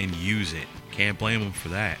out and use it. Can't blame him for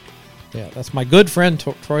that. Yeah, that's my good friend,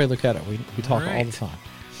 Troy Lucetta. We talk all the time.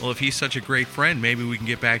 Well, if he's such a great friend, maybe we can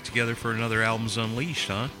get back together for another Albums Unleashed,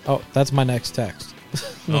 huh? Oh, that's my next text.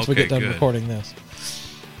 Once we get done recording this.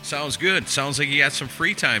 Sounds good. Sounds like you got some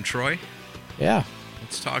free time, Troy. Yeah.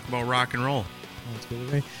 Let's talk about rock and roll. That's good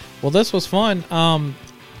to me. Well, this was fun.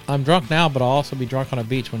 I'm drunk now, but I'll also be drunk on a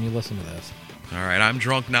beach when you listen to this. All right, I'm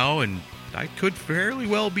drunk now, and I could fairly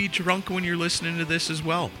well be drunk when you're listening to this as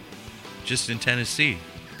well. Just in Tennessee.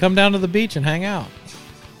 Come down to the beach and hang out.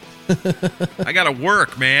 I gotta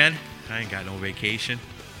work, man. I ain't got no vacation.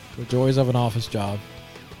 The joys of an office job.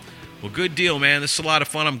 Well, good deal, man. This is a lot of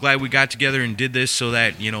fun. I'm glad we got together and did this so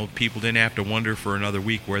that, people didn't have to wonder for another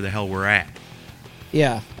week where the hell we're at.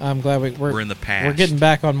 Yeah, I'm glad we're in the past. We're getting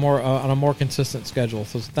back on a more consistent schedule.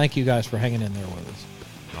 So thank you guys for hanging in there with us.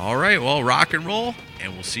 All right, well, rock and roll,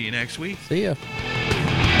 and we'll see you next week. See ya.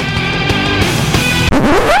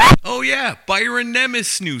 Oh, yeah, Byron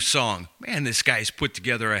Nemeth's new song. Man, this guy's put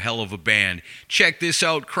together a hell of a band. Check this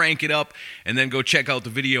out, crank it up, and then go check out the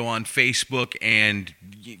video on Facebook and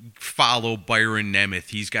follow Byron Nemeth.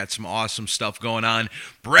 He's got some awesome stuff going on.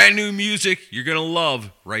 Brand new music you're going to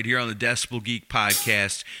love right here on the Decibel Geek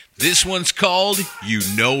Podcast. This one's called You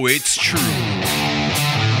Know It's True.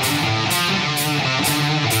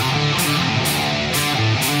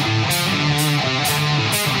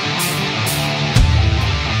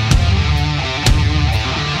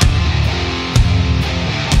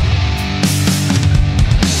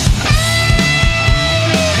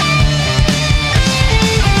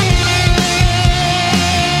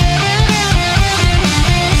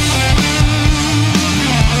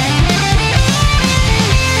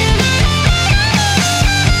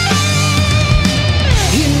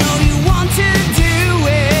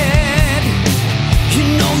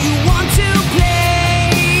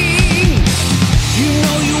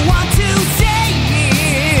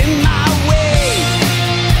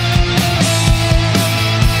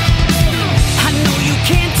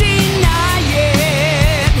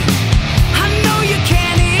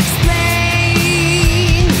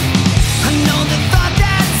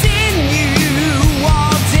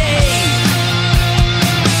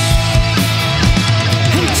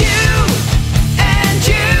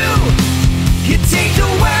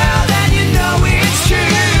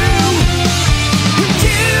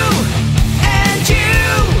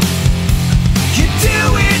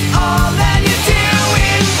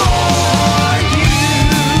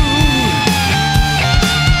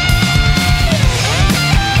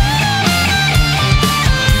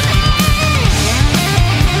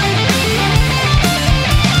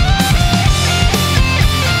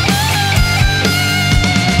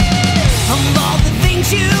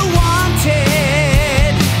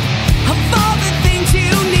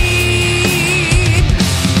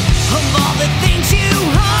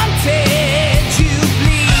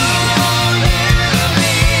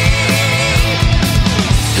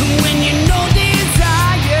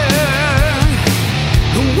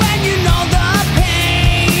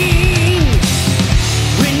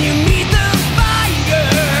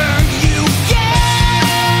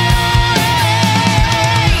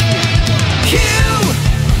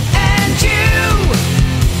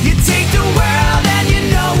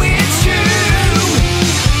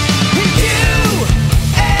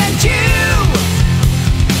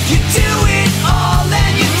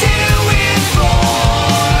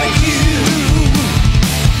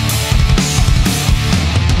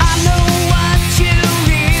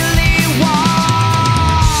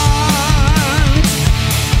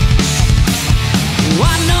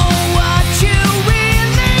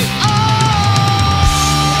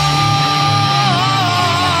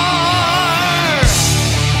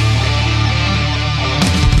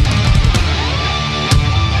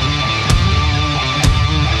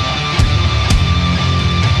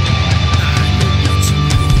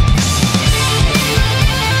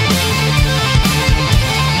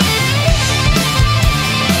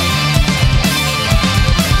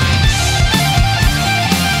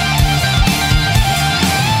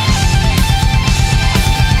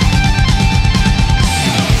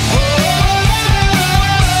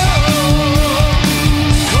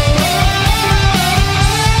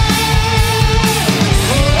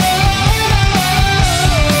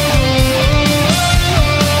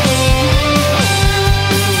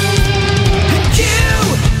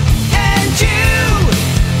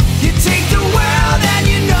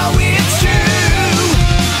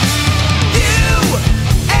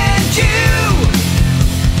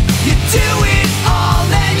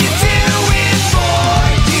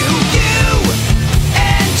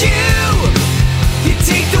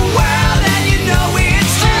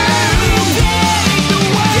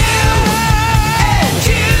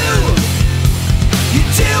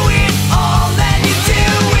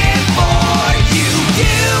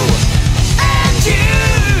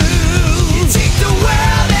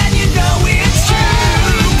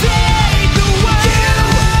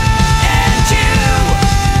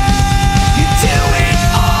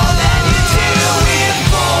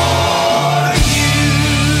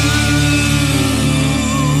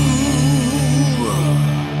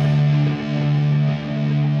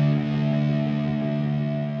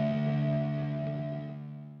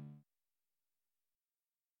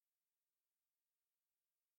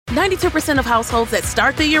 92% of households that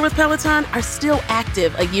start the year with Peloton are still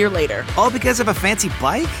active a year later. All because of a fancy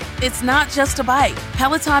bike? It's not just a bike.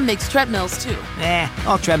 Peloton makes treadmills too.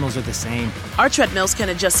 All treadmills are the same. Our treadmills can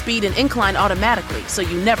adjust speed and incline automatically, so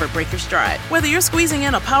you never break your stride. Whether you're squeezing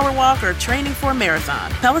in a power walk or training for a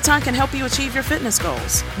marathon, Peloton can help you achieve your fitness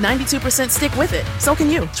goals. 92% stick with it. So can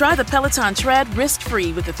you. Try the Peloton Tread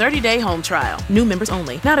risk-free with the 30-day home trial. New members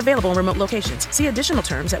only. Not available in remote locations. See additional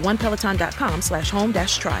terms at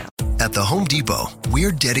onepeloton.com/home-trial. At the Home Depot,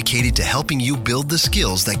 we're dedicated to helping you build the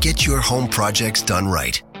skills that get your home projects done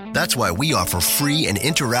right. That's why we offer free and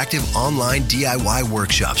interactive online DIY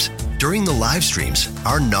workshops. During the live streams,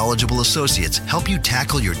 our knowledgeable associates help you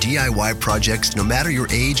tackle your DIY projects no matter your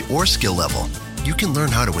age or skill level. You can learn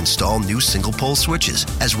how to install new single-pole switches,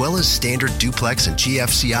 as well as standard duplex and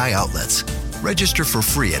GFCI outlets. Register for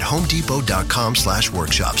free at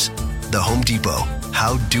homedepot.com/workshops. The Home Depot,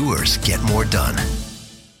 how doers get more done.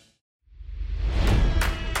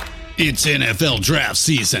 It's NFL draft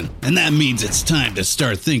season, and that means it's time to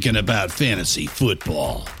start thinking about fantasy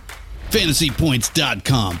football.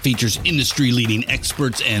 FantasyPoints.com features industry-leading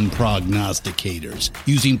experts and prognosticators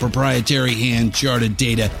using proprietary hand-charted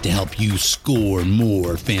data to help you score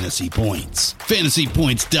more fantasy points.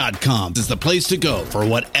 FantasyPoints.com is the place to go for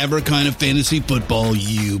whatever kind of fantasy football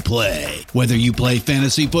you play. Whether you play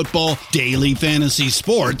fantasy football, daily fantasy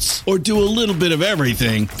sports, or do a little bit of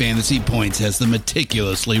everything, Fantasy Points has the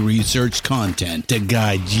meticulously researched content to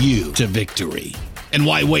guide you to victory. And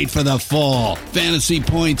why wait for the fall? Fantasy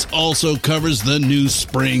Points also covers the new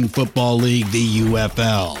spring football league, the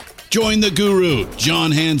UFL. Join the guru,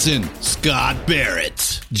 John Hansen, Scott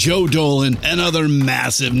Barrett, Joe Dolan, and other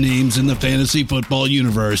massive names in the fantasy football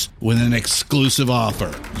universe with an exclusive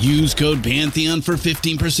offer. Use code Pantheon for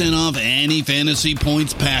 15% off any Fantasy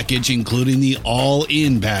Points package, including the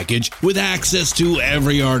all-in package, with access to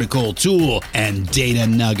every article, tool, and data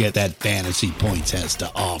nugget that Fantasy Points has to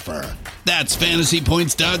offer. That's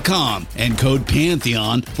FantasyPoints.com and code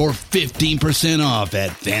Pantheon for 15% off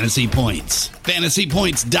at Fantasy Points.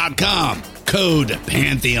 FantasyPoints.com, code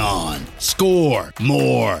Pantheon. Score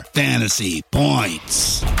more fantasy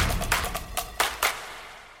points.